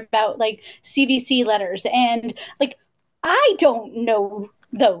last year about like CVC letters, and like, I don't know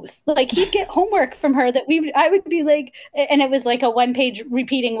those. Like he'd get homework from her that I would be like, and it was like a 1-page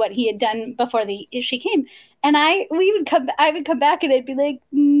repeating what he had done before she came. And I would come back and I'd be like,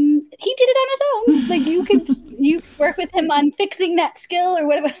 he did it on his own. Like you work with him on fixing that skill or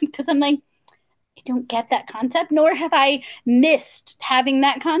whatever. Because I'm like, I don't get that concept, nor have I missed having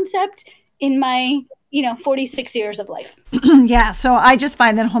that concept in my 46 years of life. Yeah. So I just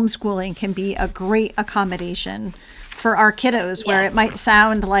find that homeschooling can be a great accommodation for our kiddos, where it might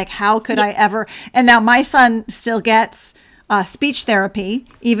sound like, how could I ever? And now my son still gets speech therapy,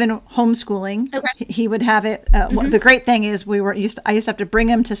 even homeschooling. Okay. He would have it. The great thing is I used to have to bring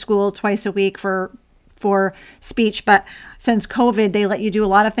him to school twice a week for for speech, but since COVID, they let you do a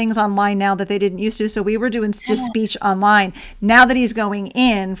lot of things online now that they didn't used to. So we were doing just speech online. Now that he's going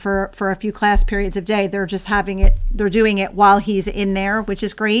in for a few class periods of day, they're doing it while he's in there, which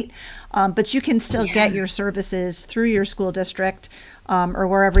is great. But you can still get your services through your school district or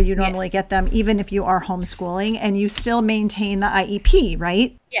wherever you normally get them, even if you are homeschooling, and you still maintain the IEP,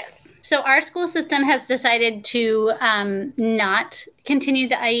 right? Yes. So our school system has decided to not continue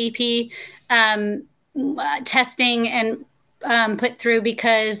the IEP testing and put through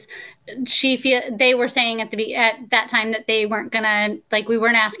because they were saying at that time that they weren't gonna, like, we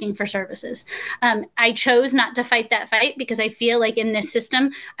weren't asking for services. I chose not to fight that fight because I feel like in this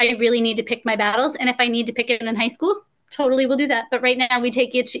system, I really need to pick my battles. And if I need to pick it in high school, totally will do that. But right now we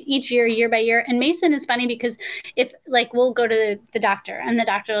take each year by year. And Mason is funny because if, like, we'll go to the doctor and the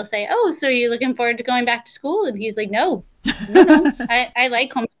doctor will say, oh, so are you looking forward to going back to school? And he's like, no, I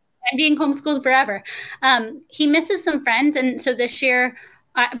like home. I'm being homeschooled forever. He misses some friends. And so this year,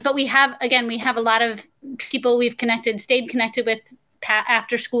 but we have a lot of people we've stayed connected with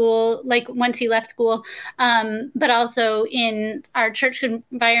after school, like once he left school, but also in our church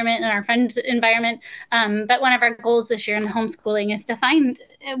environment and our friends environment. But one of our goals this year in homeschooling is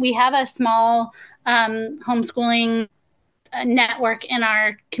we have a small homeschooling network in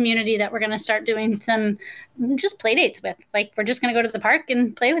our community that we're going to start doing some just play dates with. Like, we're just going to go to the park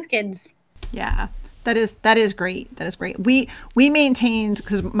and play with kids. Yeah. That is great. That is great. We maintained,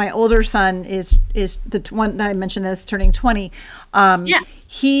 because my older son is the one that I mentioned that's turning 20.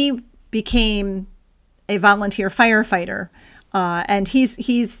 He became a volunteer firefighter, and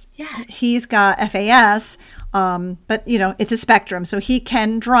he's got FAS, but it's a spectrum. So he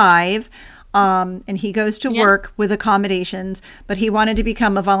can drive. And he goes to work with accommodations, but he wanted to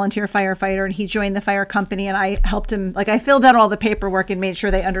become a volunteer firefighter, and he joined the fire company, and I helped him. Like, I filled out all the paperwork and made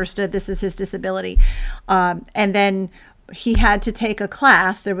sure they understood this is his disability. And then he had to take a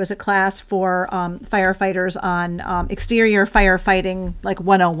class. There was a class for firefighters on exterior firefighting, like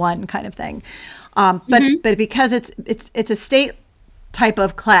 101 kind of thing. But because it's a state type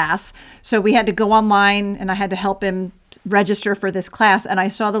of class, so we had to go online, and I had to help him register for this class, and I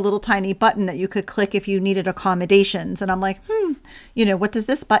saw the little tiny button that you could click if you needed accommodations, and I'm like, what does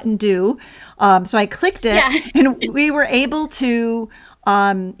this button do? So I clicked it, and we were able to,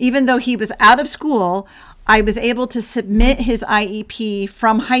 even though he was out of school, I was able to submit his IEP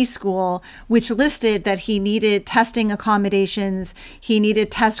from high school, which listed that he needed testing accommodations, he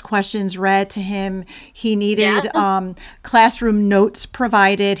needed test questions read to him, he needed classroom notes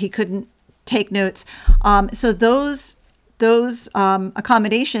provided, he couldn't take notes. So those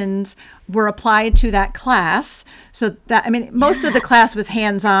accommodations were applied to that class. So that, most of the class was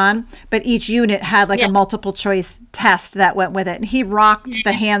hands-on, but each unit had a multiple choice test that went with it. And he rocked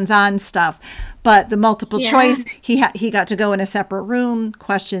the hands-on stuff, but the multiple choice, he got to go in a separate room.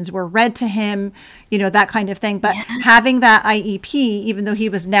 Questions were read to him, that kind of thing. But having that IEP, even though he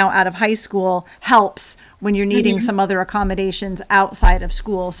was now out of high school, helps when you're needing some other accommodations outside of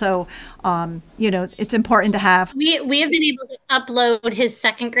school. So, it's important to have. We have been able to upload his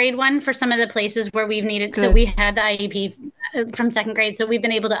second grade one for some of the places where we've needed. Good. So we had the IEP from second grade. So we've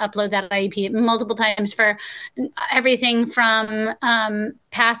been able to upload that IEP multiple times for everything from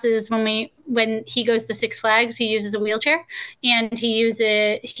passes when he goes to Six Flags, he uses a wheelchair, and he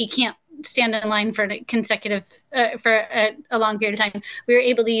can't stand in line for a long period of time. We were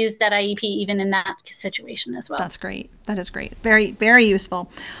able to use that IEP even in that situation as well. That's great. That is great. Very, very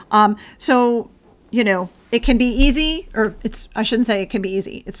useful. So, it can be easy, or I shouldn't say it can be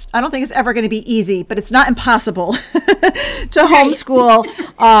easy. I don't think it's ever going to be easy, but it's not impossible to homeschool,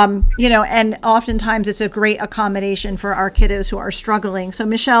 and oftentimes it's a great accommodation for our kiddos who are struggling. So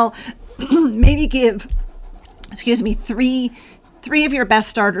Michelle, maybe give, three of your best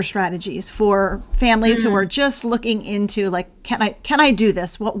starter strategies for families who are just looking into, like, can I do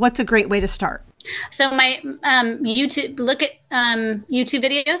this? What's a great way to start? So my look at YouTube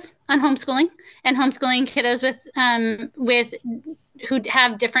videos on homeschooling and homeschooling kiddos with who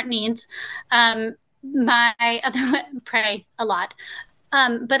have different needs. Pray a lot,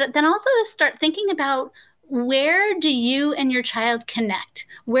 but then also start thinking about, where do you and your child connect?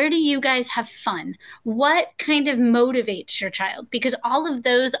 Where do you guys have fun? What kind of motivates your child? Because all of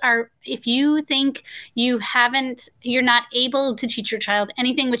those are, if you think you're not able to teach your child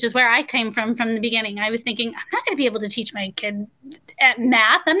anything, which is where I came from the beginning. I was thinking, I'm not going to be able to teach my kid at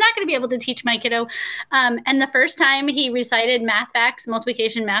math. I'm not going to be able to teach my kiddo. And the first time he recited math facts,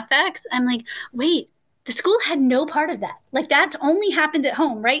 multiplication math facts, I'm like, wait, The school had no part of that. Like, that's only happened at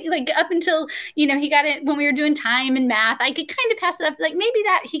home, right? Like, up until, he got it when we were doing time and math, I could kind of pass it up. Like, maybe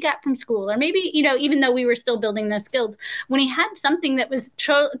that he got from school, or maybe, even though we were still building those skills, when he had something that was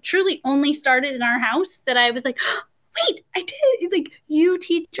truly only started in our house, that I was like, wait, I did. Like, you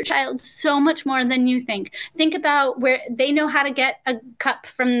teach your child so much more than you think. Think about where they know how to get a cup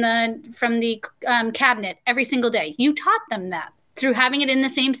from the cabinet every single day. You taught them that through having it in the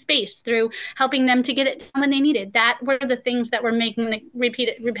same space, through helping them to get it when they needed. That were the things that were making the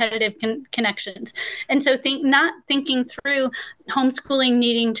repetitive connections. And so not thinking through homeschooling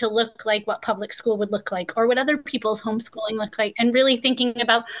needing to look like what public school would look like, or what other people's homeschooling look like, and really thinking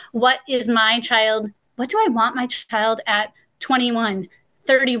about what do I want my child at 21,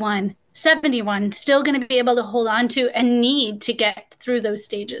 31, 71 still going to be able to hold on to and need to get through those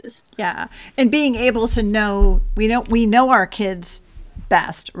stages. Yeah. And being able to know, we know our kids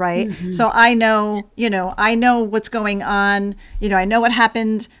best, right? Mm-hmm. So I know what's going on. I know what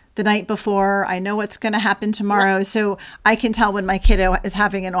happened the night before. I know what's going to happen tomorrow. Yeah. So I can tell when my kiddo is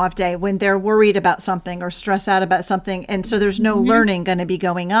having an off day, when they're worried about something or stressed out about something. And so there's no learning going to be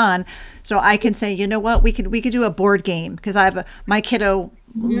going on. So I can say, you know what, we could do a board game, because my kiddo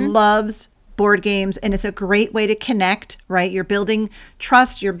loves board games, and it's a great way to connect, right? You're building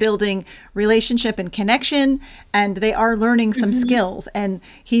trust, you're building relationship and connection, and they are learning some skills. And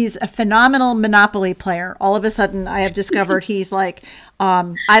he's a phenomenal Monopoly player. All of a sudden, I have discovered he's like,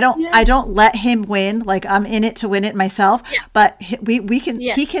 I don't let him win. Like, I'm in it to win it myself, but he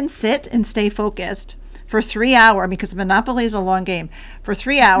can sit and stay focused for 3 hours, because Monopoly is a long game, for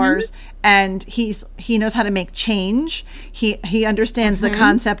 3 hours, and he knows how to make change. He understands the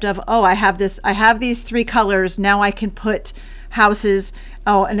concept of, I have these 3 colors, now I can put houses.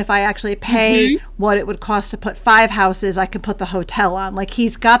 And if I actually pay what it would cost to put 5 houses, I could put the hotel on. Like,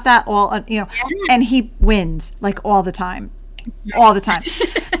 he's got that all, and he wins like all the time.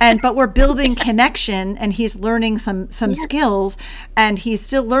 But we're building connection, and he's learning some skills, and he's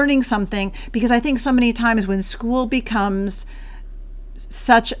still learning something, because I think so many times when school becomes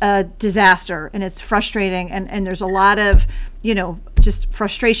such a disaster and it's frustrating, and there's a lot of, just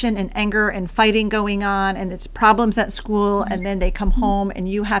frustration and anger and fighting going on, and it's problems at school, and then they come home and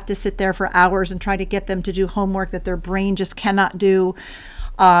you have to sit there for hours and try to get them to do homework that their brain just cannot do.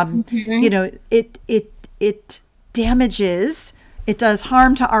 It damages, it does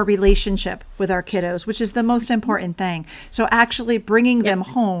harm to our relationship with our kiddos, which is the most important thing. So actually bringing them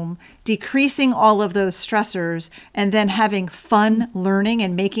home, decreasing all of those stressors, and then having fun learning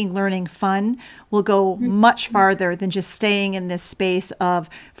and making learning fun will go much farther than just staying in this space of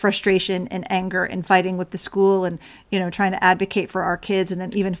frustration and anger and fighting with the school, and, trying to advocate for our kids, and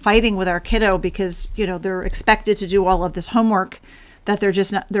then even fighting with our kiddo because, they're expected to do all of this homework that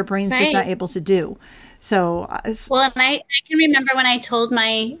their brain's just not able to do. So, and I can remember when I told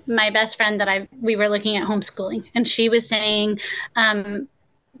my best friend that we were looking at homeschooling, and she was saying,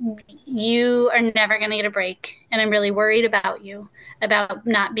 you are never going to get a break, and I'm really worried about you, about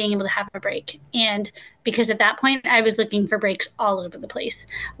not being able to have a break. And because at that point I was looking for breaks all over the place.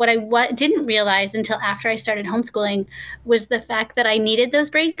 What I didn't realize until after I started homeschooling was the fact that I needed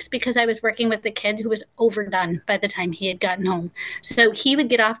those breaks, because I was working with a kid who was overdone by the time he had gotten home. So he would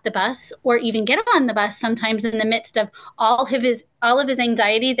get off the bus, or even get on the bus sometimes in the midst of all of his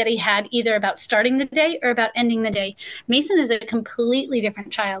anxiety that he had, either about starting the day or about ending the day. Mason is a completely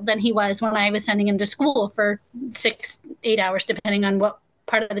different child than he was when I was sending him to school for 6-8 hours, depending on what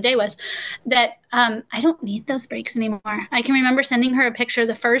part of the day was. That I don't need those breaks anymore. I can remember sending her a picture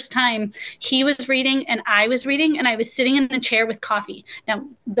the first time he was reading and I was reading, and I was sitting in a chair with coffee. Now,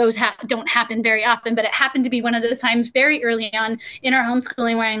 those don't happen very often, but it happened to be one of those times very early on in our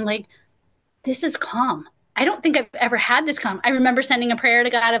homeschooling where I'm like, this is calm. I don't think I've ever had this calm. I remember sending a prayer to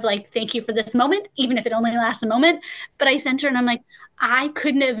God of like, thank you for this moment, even if it only lasts a moment. But I sent her and I'm like, I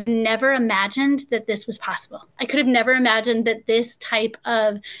couldn't have never imagined that this was possible. I could have never imagined that this type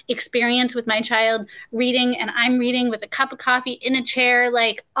of experience with my child reading, and I'm reading with a cup of coffee in a chair,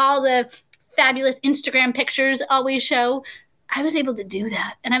 like all the fabulous Instagram pictures always show. I was able to do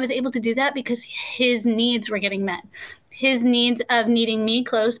that. And I was able to do that because his needs were getting met. His needs of needing me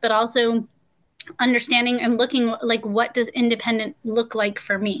close, but also understanding and looking like, what does independent look like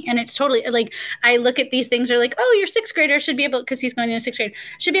for me? And it's totally like, I look at these things are like, your 6th grader should be able, because he's going into 6th grade,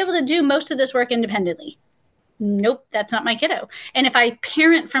 should be able to do most of this work independently. nope, that's not my kiddo. And if I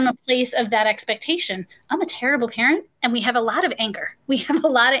parent from a place of that expectation, I'm a terrible parent. And we have a lot of anger. We have a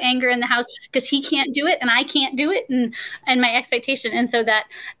lot of anger in the house because he can't do it and I can't do it, and my expectation. And so that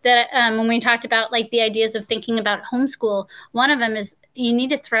when we talked about like the ideas of thinking about homeschool, one of them is you need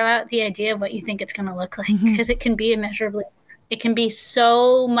to throw out the idea of what you think it's going to look like, because it can be immeasurably. It can be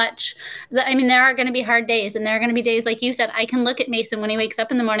so much. I mean, there are going to be hard days, and there are going to be days, like you said, I can look at Mason when he wakes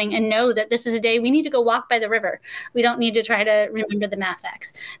up in the morning and know that this is a day we need to go walk by the river. We don't need to try to remember the math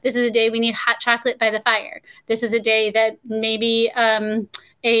facts. This is a day we need hot chocolate by the fire. This is a day that maybe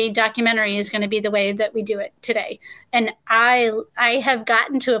a documentary is going to be the way that we do it today. And I have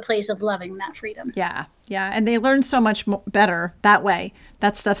gotten to a place of loving that freedom. Yeah. Yeah. And they learn so much better that way.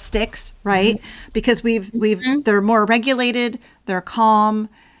 That stuff sticks, right? Because they're more regulated, they're calm,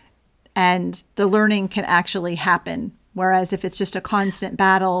 and the learning can actually happen. Whereas if it's just a constant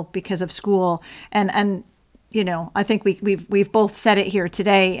battle because of school, and you know, I think we've both said it here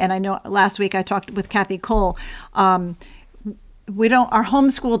today. And I know last week I talked with Kathy Cole. Our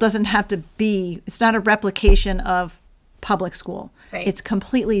homeschool doesn't have to be, it's not a replication of public school. Right. It's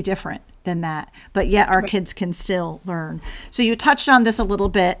completely different than that, but yet our kids can still learn. So you touched on this a little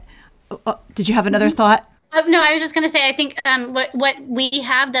bit. Did you have another thought? No, I was just going to say, I think what we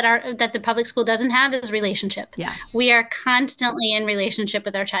have that the public school doesn't have is relationship. Yeah. We are constantly in relationship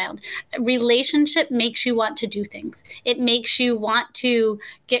with our child. Relationship makes you want to do things. It makes you want to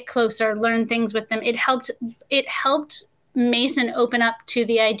get closer, learn things with them. It helped Mason open up to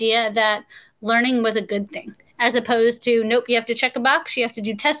the idea that learning was a good thing, as opposed to, nope, you have to check a box, you have to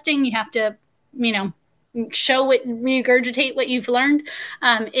do testing, you have to, regurgitate what you've learned.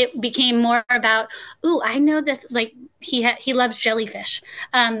 It became more about, I know this, like he loves jellyfish.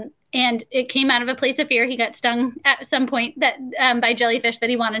 And it came out of a place of fear. He got stung at some point by jellyfish that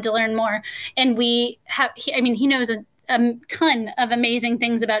he wanted to learn more. And he knows a ton of amazing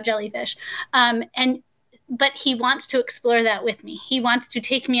things about jellyfish. But he wants to explore that with me. He wants to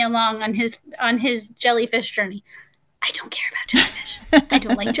take me along on his jellyfish journey. I don't care about jellyfish. I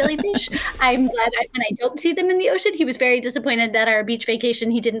don't like jellyfish. I'm glad when I don't see them in the ocean. He was very disappointed that our beach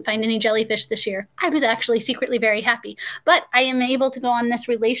vacation, he didn't find any jellyfish this year. I was actually secretly very happy. But I am able to go on this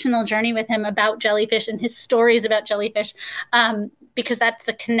relational journey with him about jellyfish and his stories about jellyfish, because that's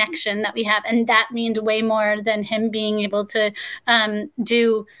the connection that we have. And that means way more than him being able to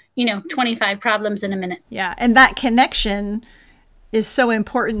do 25 problems in a minute. Yeah. And that connection is so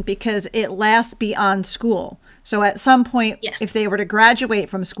important because it lasts beyond school. So at some point, yes, if they were to graduate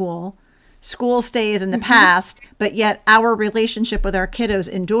from school stays in the past, but yet our relationship with our kiddos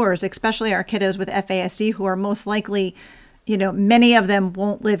endures, especially our kiddos with FASD, who are most likely, many of them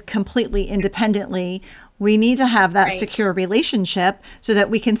won't live completely independently. We need to have that secure relationship so that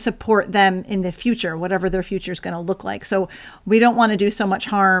we can support them in the future, whatever their future is going to look like. So we don't want to do so much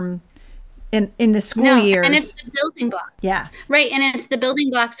harm in the school years. And it's the building blocks. Yeah. Right. And it's the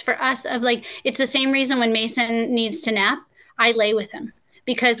building blocks for us of it's the same reason when Mason needs to nap, I lay with him,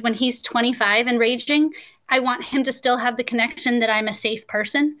 because when he's 25 and raging, I want him to still have the connection that I'm a safe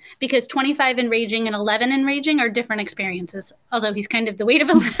person, because 25 and raging and 11 and raging are different experiences. Although he's kind of the weight of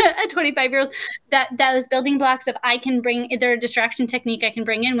a 25-year-old, those building blocks of I can bring, they're a distraction technique I can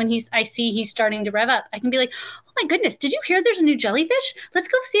bring in when I see he's starting to rev up. I can be like, oh my goodness, did you hear there's a new jellyfish? Let's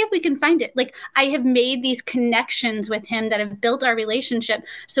go see if we can find it. I have made these connections with him that have built our relationship.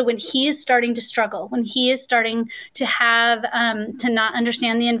 So when he is starting to struggle, when he is starting to have, to not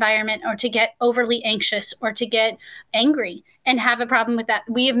understand the environment, or to get overly anxious, or to get angry and have a problem with that,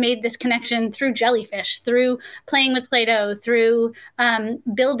 we have made this connection through jellyfish, through playing with Play-Doh, through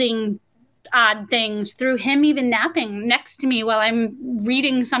building odd things, through him even napping next to me while I'm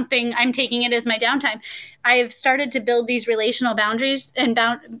reading something. I'm taking it as my downtime. I have started to build these relational boundaries and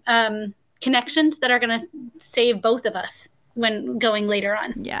connections that are going to save both of us when going later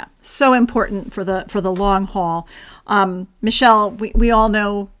on. Yeah, so important for the long haul. Michelle, we all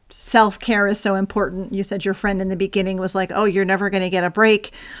know self-care is so important. You said your friend in the beginning was like, oh, you're never going to get a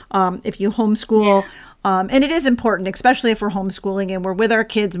break if you homeschool. Yeah. And it is important, especially if we're homeschooling and we're with our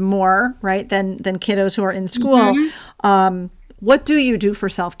kids more, right, than kiddos who are in school. Mm-hmm. What do you do for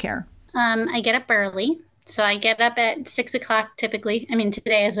self-care? I get up early. So I get up at 6 o'clock typically. I mean,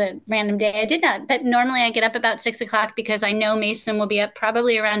 today is a random day. I did not, but normally I get up about 6 o'clock because I know Mason will be up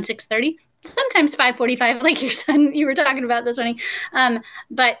probably around 6:30. Sometimes 5:45, like your son, you were talking about this morning.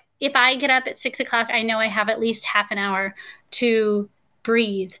 But if I get up at 6 o'clock, I know I have at least half an hour to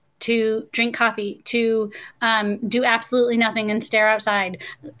breathe, to drink coffee, to do absolutely nothing and stare outside.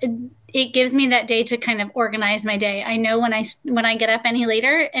 it gives me that day to kind of organize my day. I know when I get up any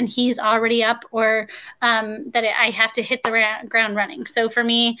later and he's already up, or that I have to hit the ground running. So for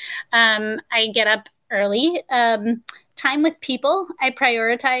me, I get up early. Time with people, I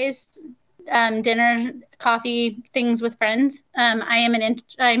prioritize dinner, coffee, things with friends. I'm an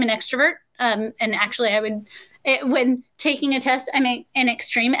extrovert, and actually, when taking a test, I'm an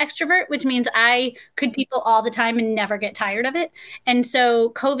extreme extrovert, which means I could people all the time and never get tired of it. And so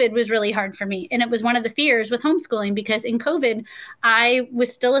COVID was really hard for me. And it was one of the fears with homeschooling, because in COVID, I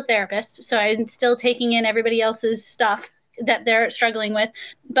was still a therapist. So I'm still taking in everybody else's stuff that they're struggling with.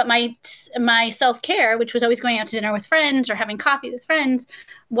 But my self-care, which was always going out to dinner with friends or having coffee with friends,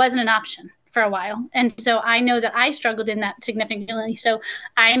 wasn't an option for a while. And so I know that I struggled in that significantly. So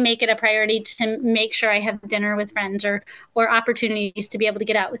I make it a priority to make sure I have dinner with friends or opportunities to be able to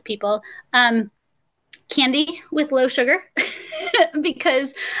get out with people. Candy with low sugar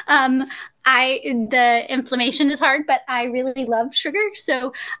because the inflammation is hard, but I really love sugar.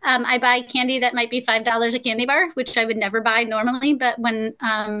 So I buy candy that might be $5 a candy bar, which I would never buy normally. But when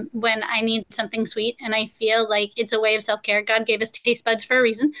I need something sweet and I feel like it's a way of self-care, God gave us taste buds for a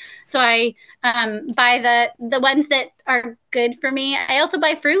reason. So I buy the ones that are good for me. I also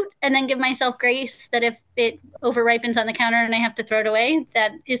buy fruit and then give myself grace that if it over ripens on the counter and I have to throw it away,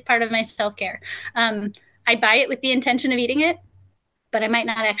 that is part of my self-care. I buy it with the intention of eating it, but I might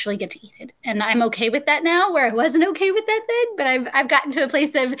not actually get to eat it. And I'm okay with that now, where I wasn't okay with that then. But I've gotten to a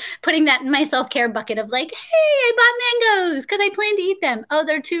place of putting that in my self-care bucket of like, hey, I bought mangoes because I plan to eat them. Oh,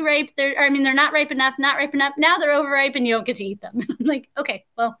 they're too ripe. They're not ripe enough, not ripe enough. Now they're overripe and you don't get to eat them. I'm like, okay,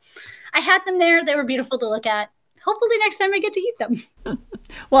 well, I had them there. They were beautiful to look at. Hopefully next time I get to eat them.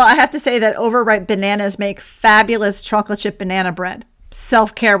 Well, I have to say that overripe bananas make fabulous chocolate chip banana bread.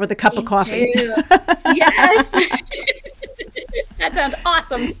 Self-care with a cup of coffee. Yes. That sounds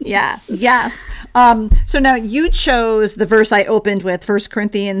awesome. Yeah. Yes. So now you chose the verse I opened with, 1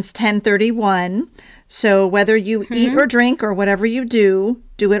 Corinthians 10:31. So whether you eat or drink or whatever you do,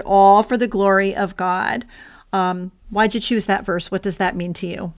 do it all for the glory of God. Why'd you choose that verse? What does that mean to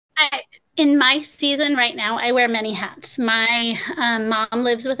you? In my season right now, I wear many hats. My mom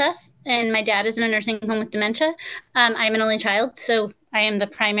lives with us, and my dad is in a nursing home with dementia. I'm an only child, so I am the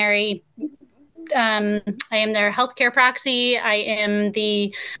primary. I am their healthcare proxy. I am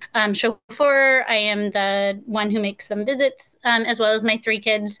the chauffeur. I am the one who makes them visits, as well as my 3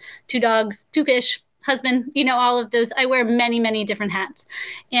 kids, 2 dogs, 2 fish, husband, all of those. I wear many, many different hats.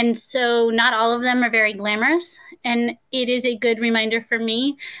 And so not all of them are very glamorous. And it is a good reminder for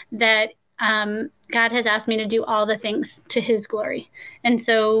me that God has asked me to do all the things to his glory. And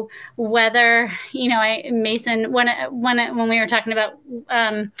so whether, Mason, when we were talking about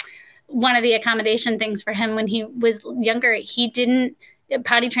one of the accommodation things for him when he was younger,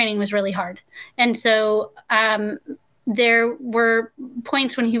 potty training was really hard. And so there were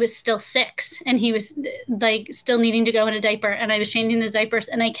points when he was still 6 and he was like still needing to go in a diaper, and I was changing the diapers,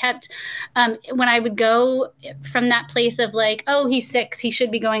 and I kept when I would go from that place of like, oh, he's 6, he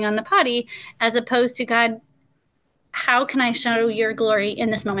should be going on the potty, as opposed to, God, how can I show your glory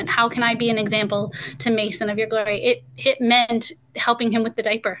in this moment? How can I be an example to Mason of your glory? It meant helping him with the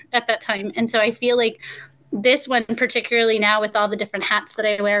diaper at that time. And so I feel like this one, particularly now with all the different hats that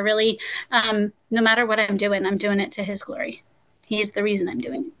I wear, really, no matter what I'm doing it to his glory. He is the reason I'm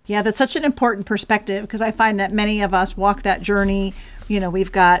doing it. Yeah, that's such an important perspective, because I find that many of us walk that journey.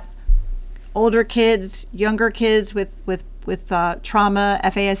 We've got older kids, younger kids with trauma,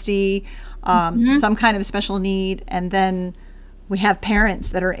 FASD, some kind of special need, and then we have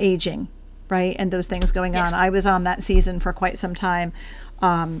parents that are aging, right? And those things going on. I was on that season for quite some time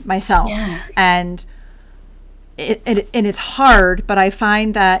myself. Yeah. And it's hard, but I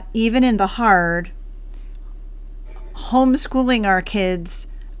find that even in the hard, homeschooling our kids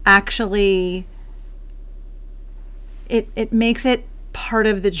actually, it makes it part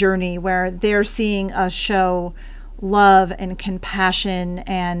of the journey where they're seeing us show love and compassion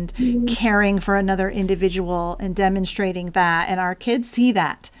and caring for another individual and demonstrating that. And our kids see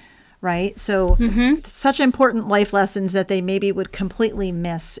that, right? So such important life lessons that they maybe would completely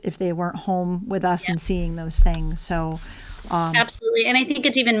miss if they weren't home with us and seeing those things. So absolutely. And I think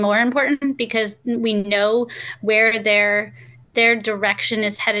it's even more important because we know where their direction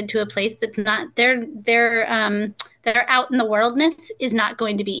is headed to a place that's not their their out in the worldness is not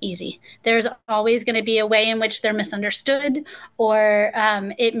going to be easy. There's always going to be a way in which they're misunderstood, or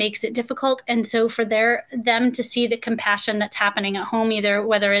it makes it difficult. And so for them to see the compassion that's happening at home, either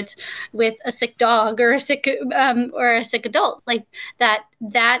whether it's with a sick dog or a sick adult, like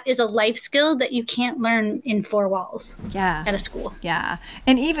that is a life skill that you can't learn in four walls at a school. Yeah.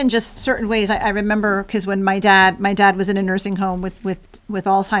 And even just certain ways, I remember, because when my dad was in a nursing home with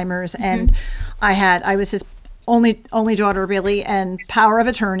Alzheimer's, and I was his only daughter, really, and power of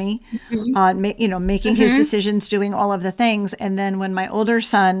attorney on making his decisions, doing all of the things. And then when my older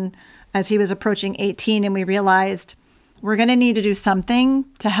son, as he was approaching 18, and we realized we're going to need to do something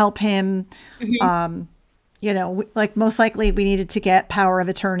to help him, like most likely we needed to get power of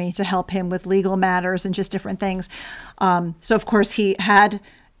attorney to help him with legal matters and just different things. So of course he has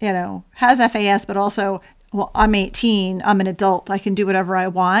FAS, but also, well, I'm 18, I'm an adult, I can do whatever I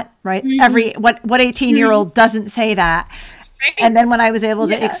want, right? What 18-year-old doesn't say that? Right. And then when I was able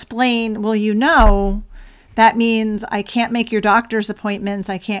to explain, well, that means I can't make your doctor's appointments.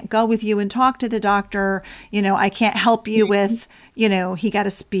 I can't go with you and talk to the doctor. I can't help you with, he got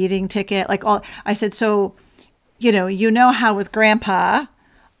a speeding ticket. I said, so, how with Grandpa,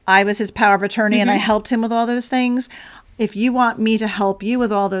 I was his power of attorney and I helped him with all those things. If you want me to help you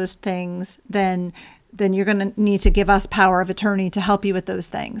with all those things, then you're going to need to give us power of attorney to help you with those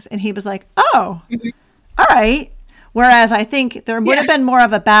things. And he was like, oh, all right. Whereas I think there would have been more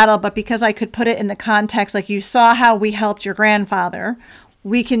of a battle, but because I could put it in the context, like, you saw how we helped your grandfather,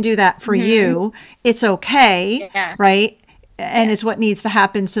 we can do that for you. It's okay, right? And it's what needs to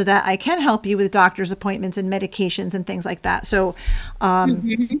happen so that I can help you with doctor's appointments and medications and things like that. So,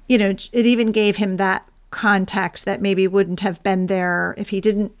 it even gave him that context that maybe wouldn't have been there if he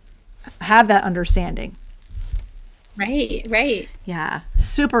didn't have that understanding. Right. Yeah,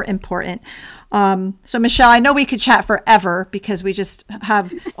 super important. So Michelle, I know we could chat forever because we just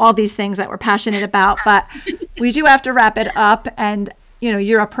have all these things that we're passionate about, but we do have to wrap it up. And,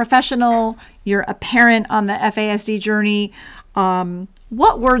 you're a professional, you're a parent on the FASD journey.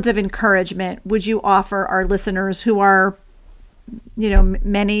 What words of encouragement would you offer our listeners who are,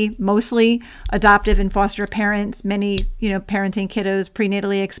 mostly adoptive and foster parents, many, parenting kiddos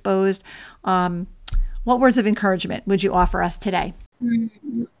prenatally exposed? What words of encouragement would you offer us today?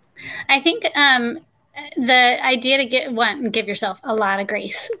 I think the idea to give yourself a lot of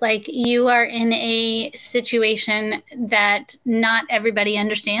grace. Like, you are in a situation that not everybody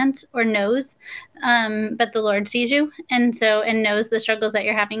understands or knows, but the Lord sees you and knows the struggles that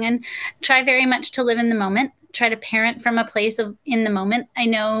you're having. And try very much to live in the moment. Try to parent from a place of in the moment. I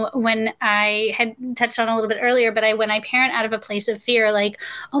know when I had touched on a little bit earlier, but when I parent out of a place of fear, like,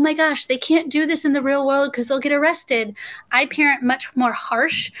 oh my gosh, they can't do this in the real world because they'll get arrested. I parent much more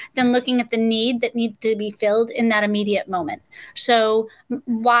harsh than looking at the need that needs to be filled in that immediate moment. So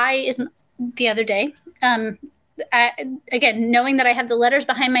why isn't the other day, again, knowing that I have the letters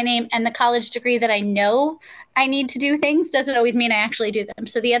behind my name and the college degree that I know I need to do things doesn't always mean I actually do them.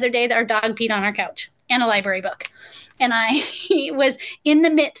 So the other day, our dog peed on our couch and a library book. And I was in the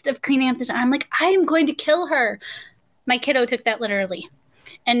midst of cleaning up this. I'm like, I am going to kill her. My kiddo took that literally.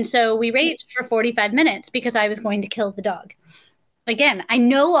 And so we raged for 45 minutes because I was going to kill the dog. Again, I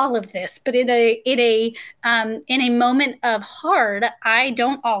know all of this, but in a moment of hard, I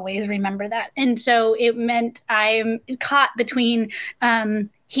don't always remember that. And so it meant I'm caught between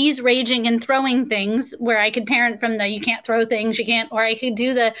he's raging and throwing things, where I could parent from the you can't throw things, you can't, or I could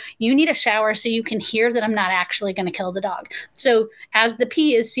do the you need a shower so you can hear that I'm not actually going to kill the dog. So as the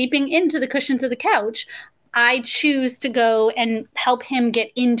pee is seeping into the cushions of the couch, I choose to go and help him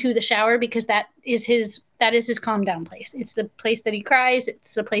get into the shower because that is his calm down place. It's the place that he cries.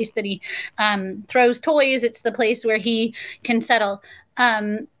 It's the place that he throws toys. It's the place where he can settle.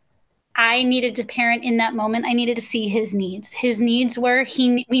 I needed to parent in that moment. I needed to see his needs. His needs were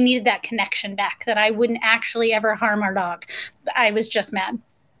we needed that connection back, that I wouldn't actually ever harm our dog. I was just mad.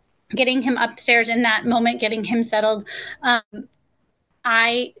 Getting him upstairs in that moment, getting him settled.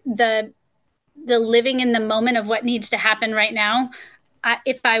 The living in the moment of what needs to happen right now.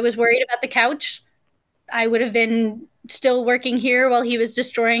 If I was worried about the couch, I would have been still working here while he was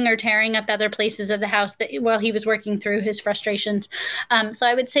destroying or tearing up other places of the house while he was working through his frustrations. So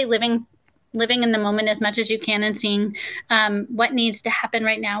I would say living in the moment as much as you can and seeing what needs to happen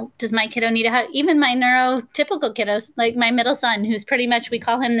right now. Does my kiddo need to have, even my neurotypical kiddos, like my middle son, who's pretty much, we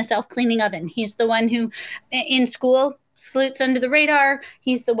call him the self-cleaning oven. He's the one who in school sleuths under the radar.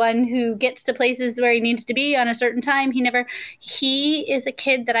 He's the one who gets to places where he needs to be on a certain time. He is a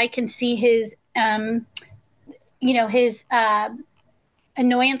kid that I can see his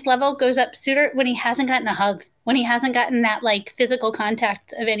annoyance level goes up sooner when he hasn't gotten a hug when he hasn't gotten that like physical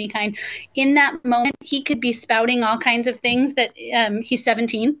contact of any kind. In that moment, he could be spouting all kinds of things that he's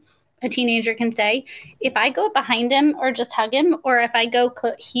 17. A teenager can say. If I go behind him or just hug him, or if I go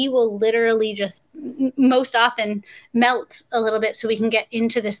he will literally just most often melt a little bit so we can get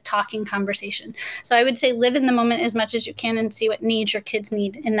into this talking conversation. So I would say live in the moment as much as you can and see what needs your kids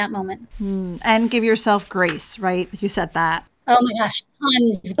need in that moment. And give yourself grace, right? You said that. Oh my gosh,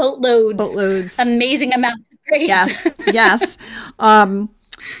 tons, boatloads, amazing amounts of grace. Yes.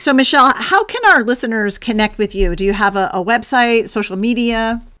 So Michelle, how can our listeners connect with you? Do you have a website, social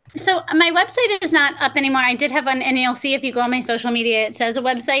media? So my website is not up anymore. I did have one, and you'll see if you go on my social media, it says a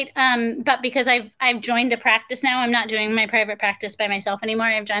website. But because I've joined a practice now, I'm not doing my private practice by myself anymore.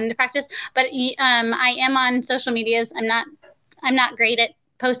 I've joined the practice, but I am on social medias. I'm not great at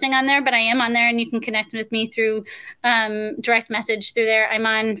posting on there, but I am on there, and you can connect with me through direct message through there. I'm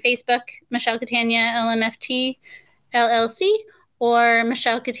on Facebook, Michelle Catania, LMFT, LLC, or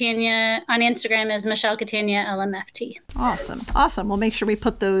Michelle Catania on Instagram as Michelle Catania LMFT. Awesome. We'll make sure we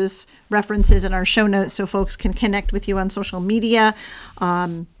put those references in our show notes so folks can connect with you on social media.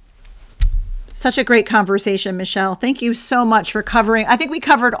 Such a great conversation, Michelle. Thank you so much for covering. I think we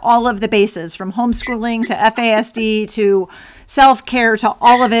covered all of the bases, from homeschooling to FASD to self-care to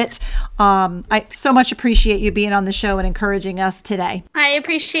all of it. I so much appreciate you being on the show and encouraging us today. I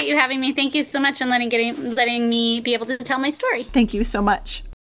appreciate you having me. Thank you so much and letting me be able to tell my story. Thank you so much.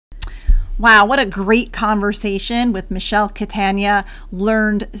 Wow, what a great conversation with Michelle Catania.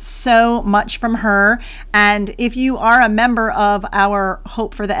 Learned so much from her. And if you are a member of our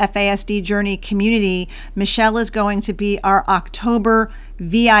Hope for the FASD Journey community, Michelle is going to be our October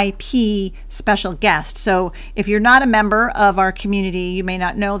VIP special guest. So if you're not a member of our community, you may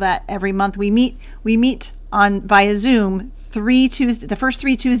not know that every month we meet on via Zoom the first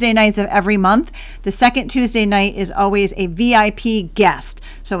 3 Tuesday nights of every month. The second Tuesday night is always a VIP guest.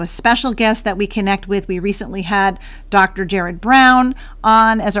 So a special guest that we connect with. We recently had Dr. Jared Brown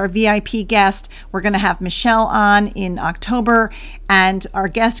on as our VIP guest. We're going to have Michelle on in October, and our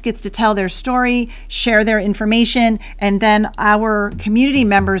guest gets to tell their story, share their information, and then our community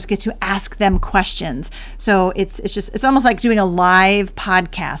members get to ask them questions. So it's almost like doing a live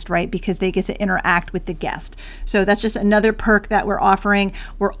podcast, right? Because they get to interact with the guest. So that's just another perk that we're offering.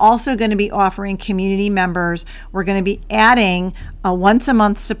 We're also going to be offering community members. We're going to be adding a once a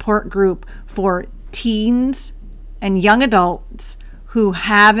month support group for teens and young adults who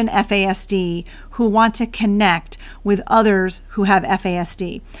have an FASD, who want to connect with others who have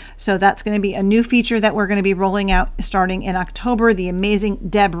FASD. So that's going to be a new feature that we're going to be rolling out starting in October. The amazing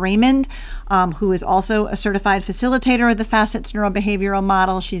Deb Raymond, who is also a certified facilitator of the Facets Neurobehavioral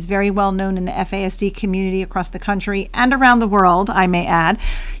Model. She's very well known in the FASD community across the country and around the world, I may add.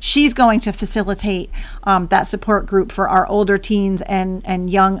 She's going to facilitate that support group for our older teens and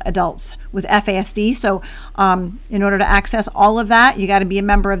young adults with FASD. So in order to access all of that, you got to be a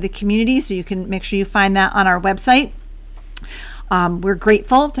member of the community, so you can make sure you find that on our website. We're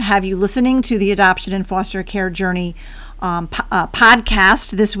grateful to have you listening to the Adoption and Foster Care Journey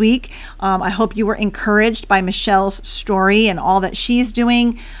podcast this week. I hope you were encouraged by Michelle's story and all that she's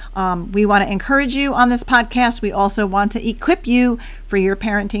doing. We want to encourage you on this podcast. We also want to equip you for your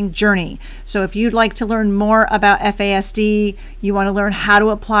parenting journey. So if you'd like to learn more about FASD, you want to learn how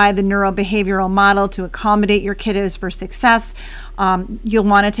to apply the neurobehavioral model to accommodate your kiddos for success, you'll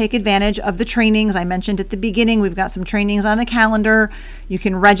want to take advantage of the trainings. I mentioned at the beginning, we've got some trainings on the calendar. You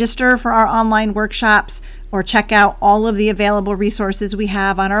can register for our online workshops or check out all of the available resources we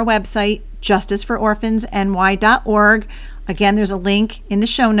have on our website, justicefororphansny.org. Again, there's a link in the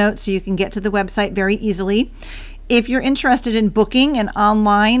show notes so you can get to the website very easily. If you're interested in booking an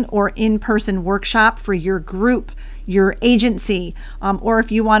online or in-person workshop for your group, your agency, or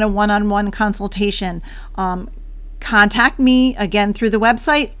if you want a one-on-one consultation, contact me again through the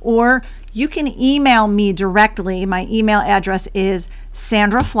website, or you can email me directly. My email address is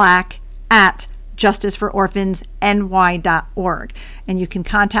sandraflack@justicefororphansny.org, and you can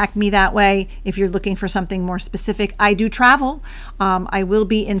contact me that way if you're looking for something more specific. I do travel. I will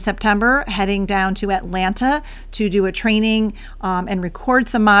be in September heading down to Atlanta to do a training and record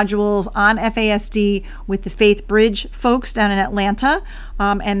some modules on FASD with the Faith Bridge folks down in Atlanta.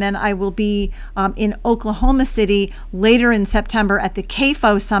 And then I will be in Oklahoma City later in September at the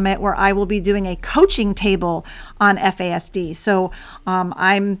CAFO Summit, where I will be doing a coaching table on FASD. So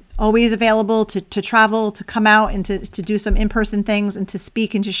I'm always available to travel, to come out and to do some in-person things and to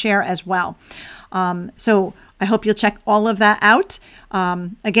speak and to share as well. So I hope you'll check all of that out.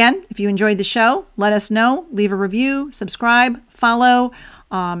 Again, if you enjoyed the show, let us know. Leave a review, subscribe, follow.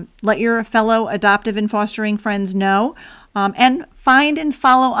 Let your fellow adoptive and fostering friends know. And find and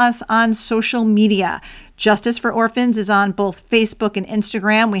follow us on social media. Justice for Orphans is on both Facebook and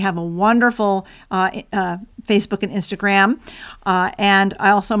Instagram. We have a wonderful Facebook and Instagram. And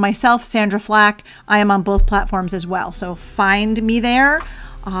I also, myself, Sandra Flack, I am on both platforms as well. So find me there.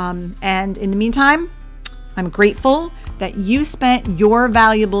 And in the meantime, I'm grateful that you spent your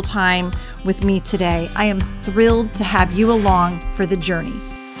valuable time with me today. I am thrilled to have you along for the journey.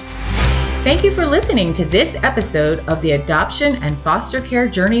 Thank you for listening to this episode of the Adoption and Foster Care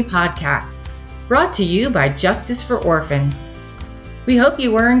Journey podcast, brought to you by Justice for Orphans. We hope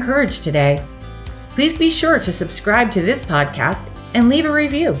you were encouraged today. Please be sure to subscribe to this podcast and leave a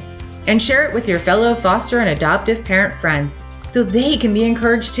review, and share it with your fellow foster and adoptive parent friends so they can be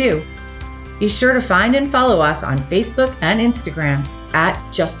encouraged too. Be sure to find and follow us on Facebook and Instagram at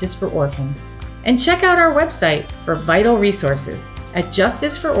Justice for Orphans. And check out our website for vital resources at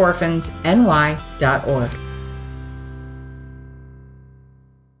justicefororphansny.org.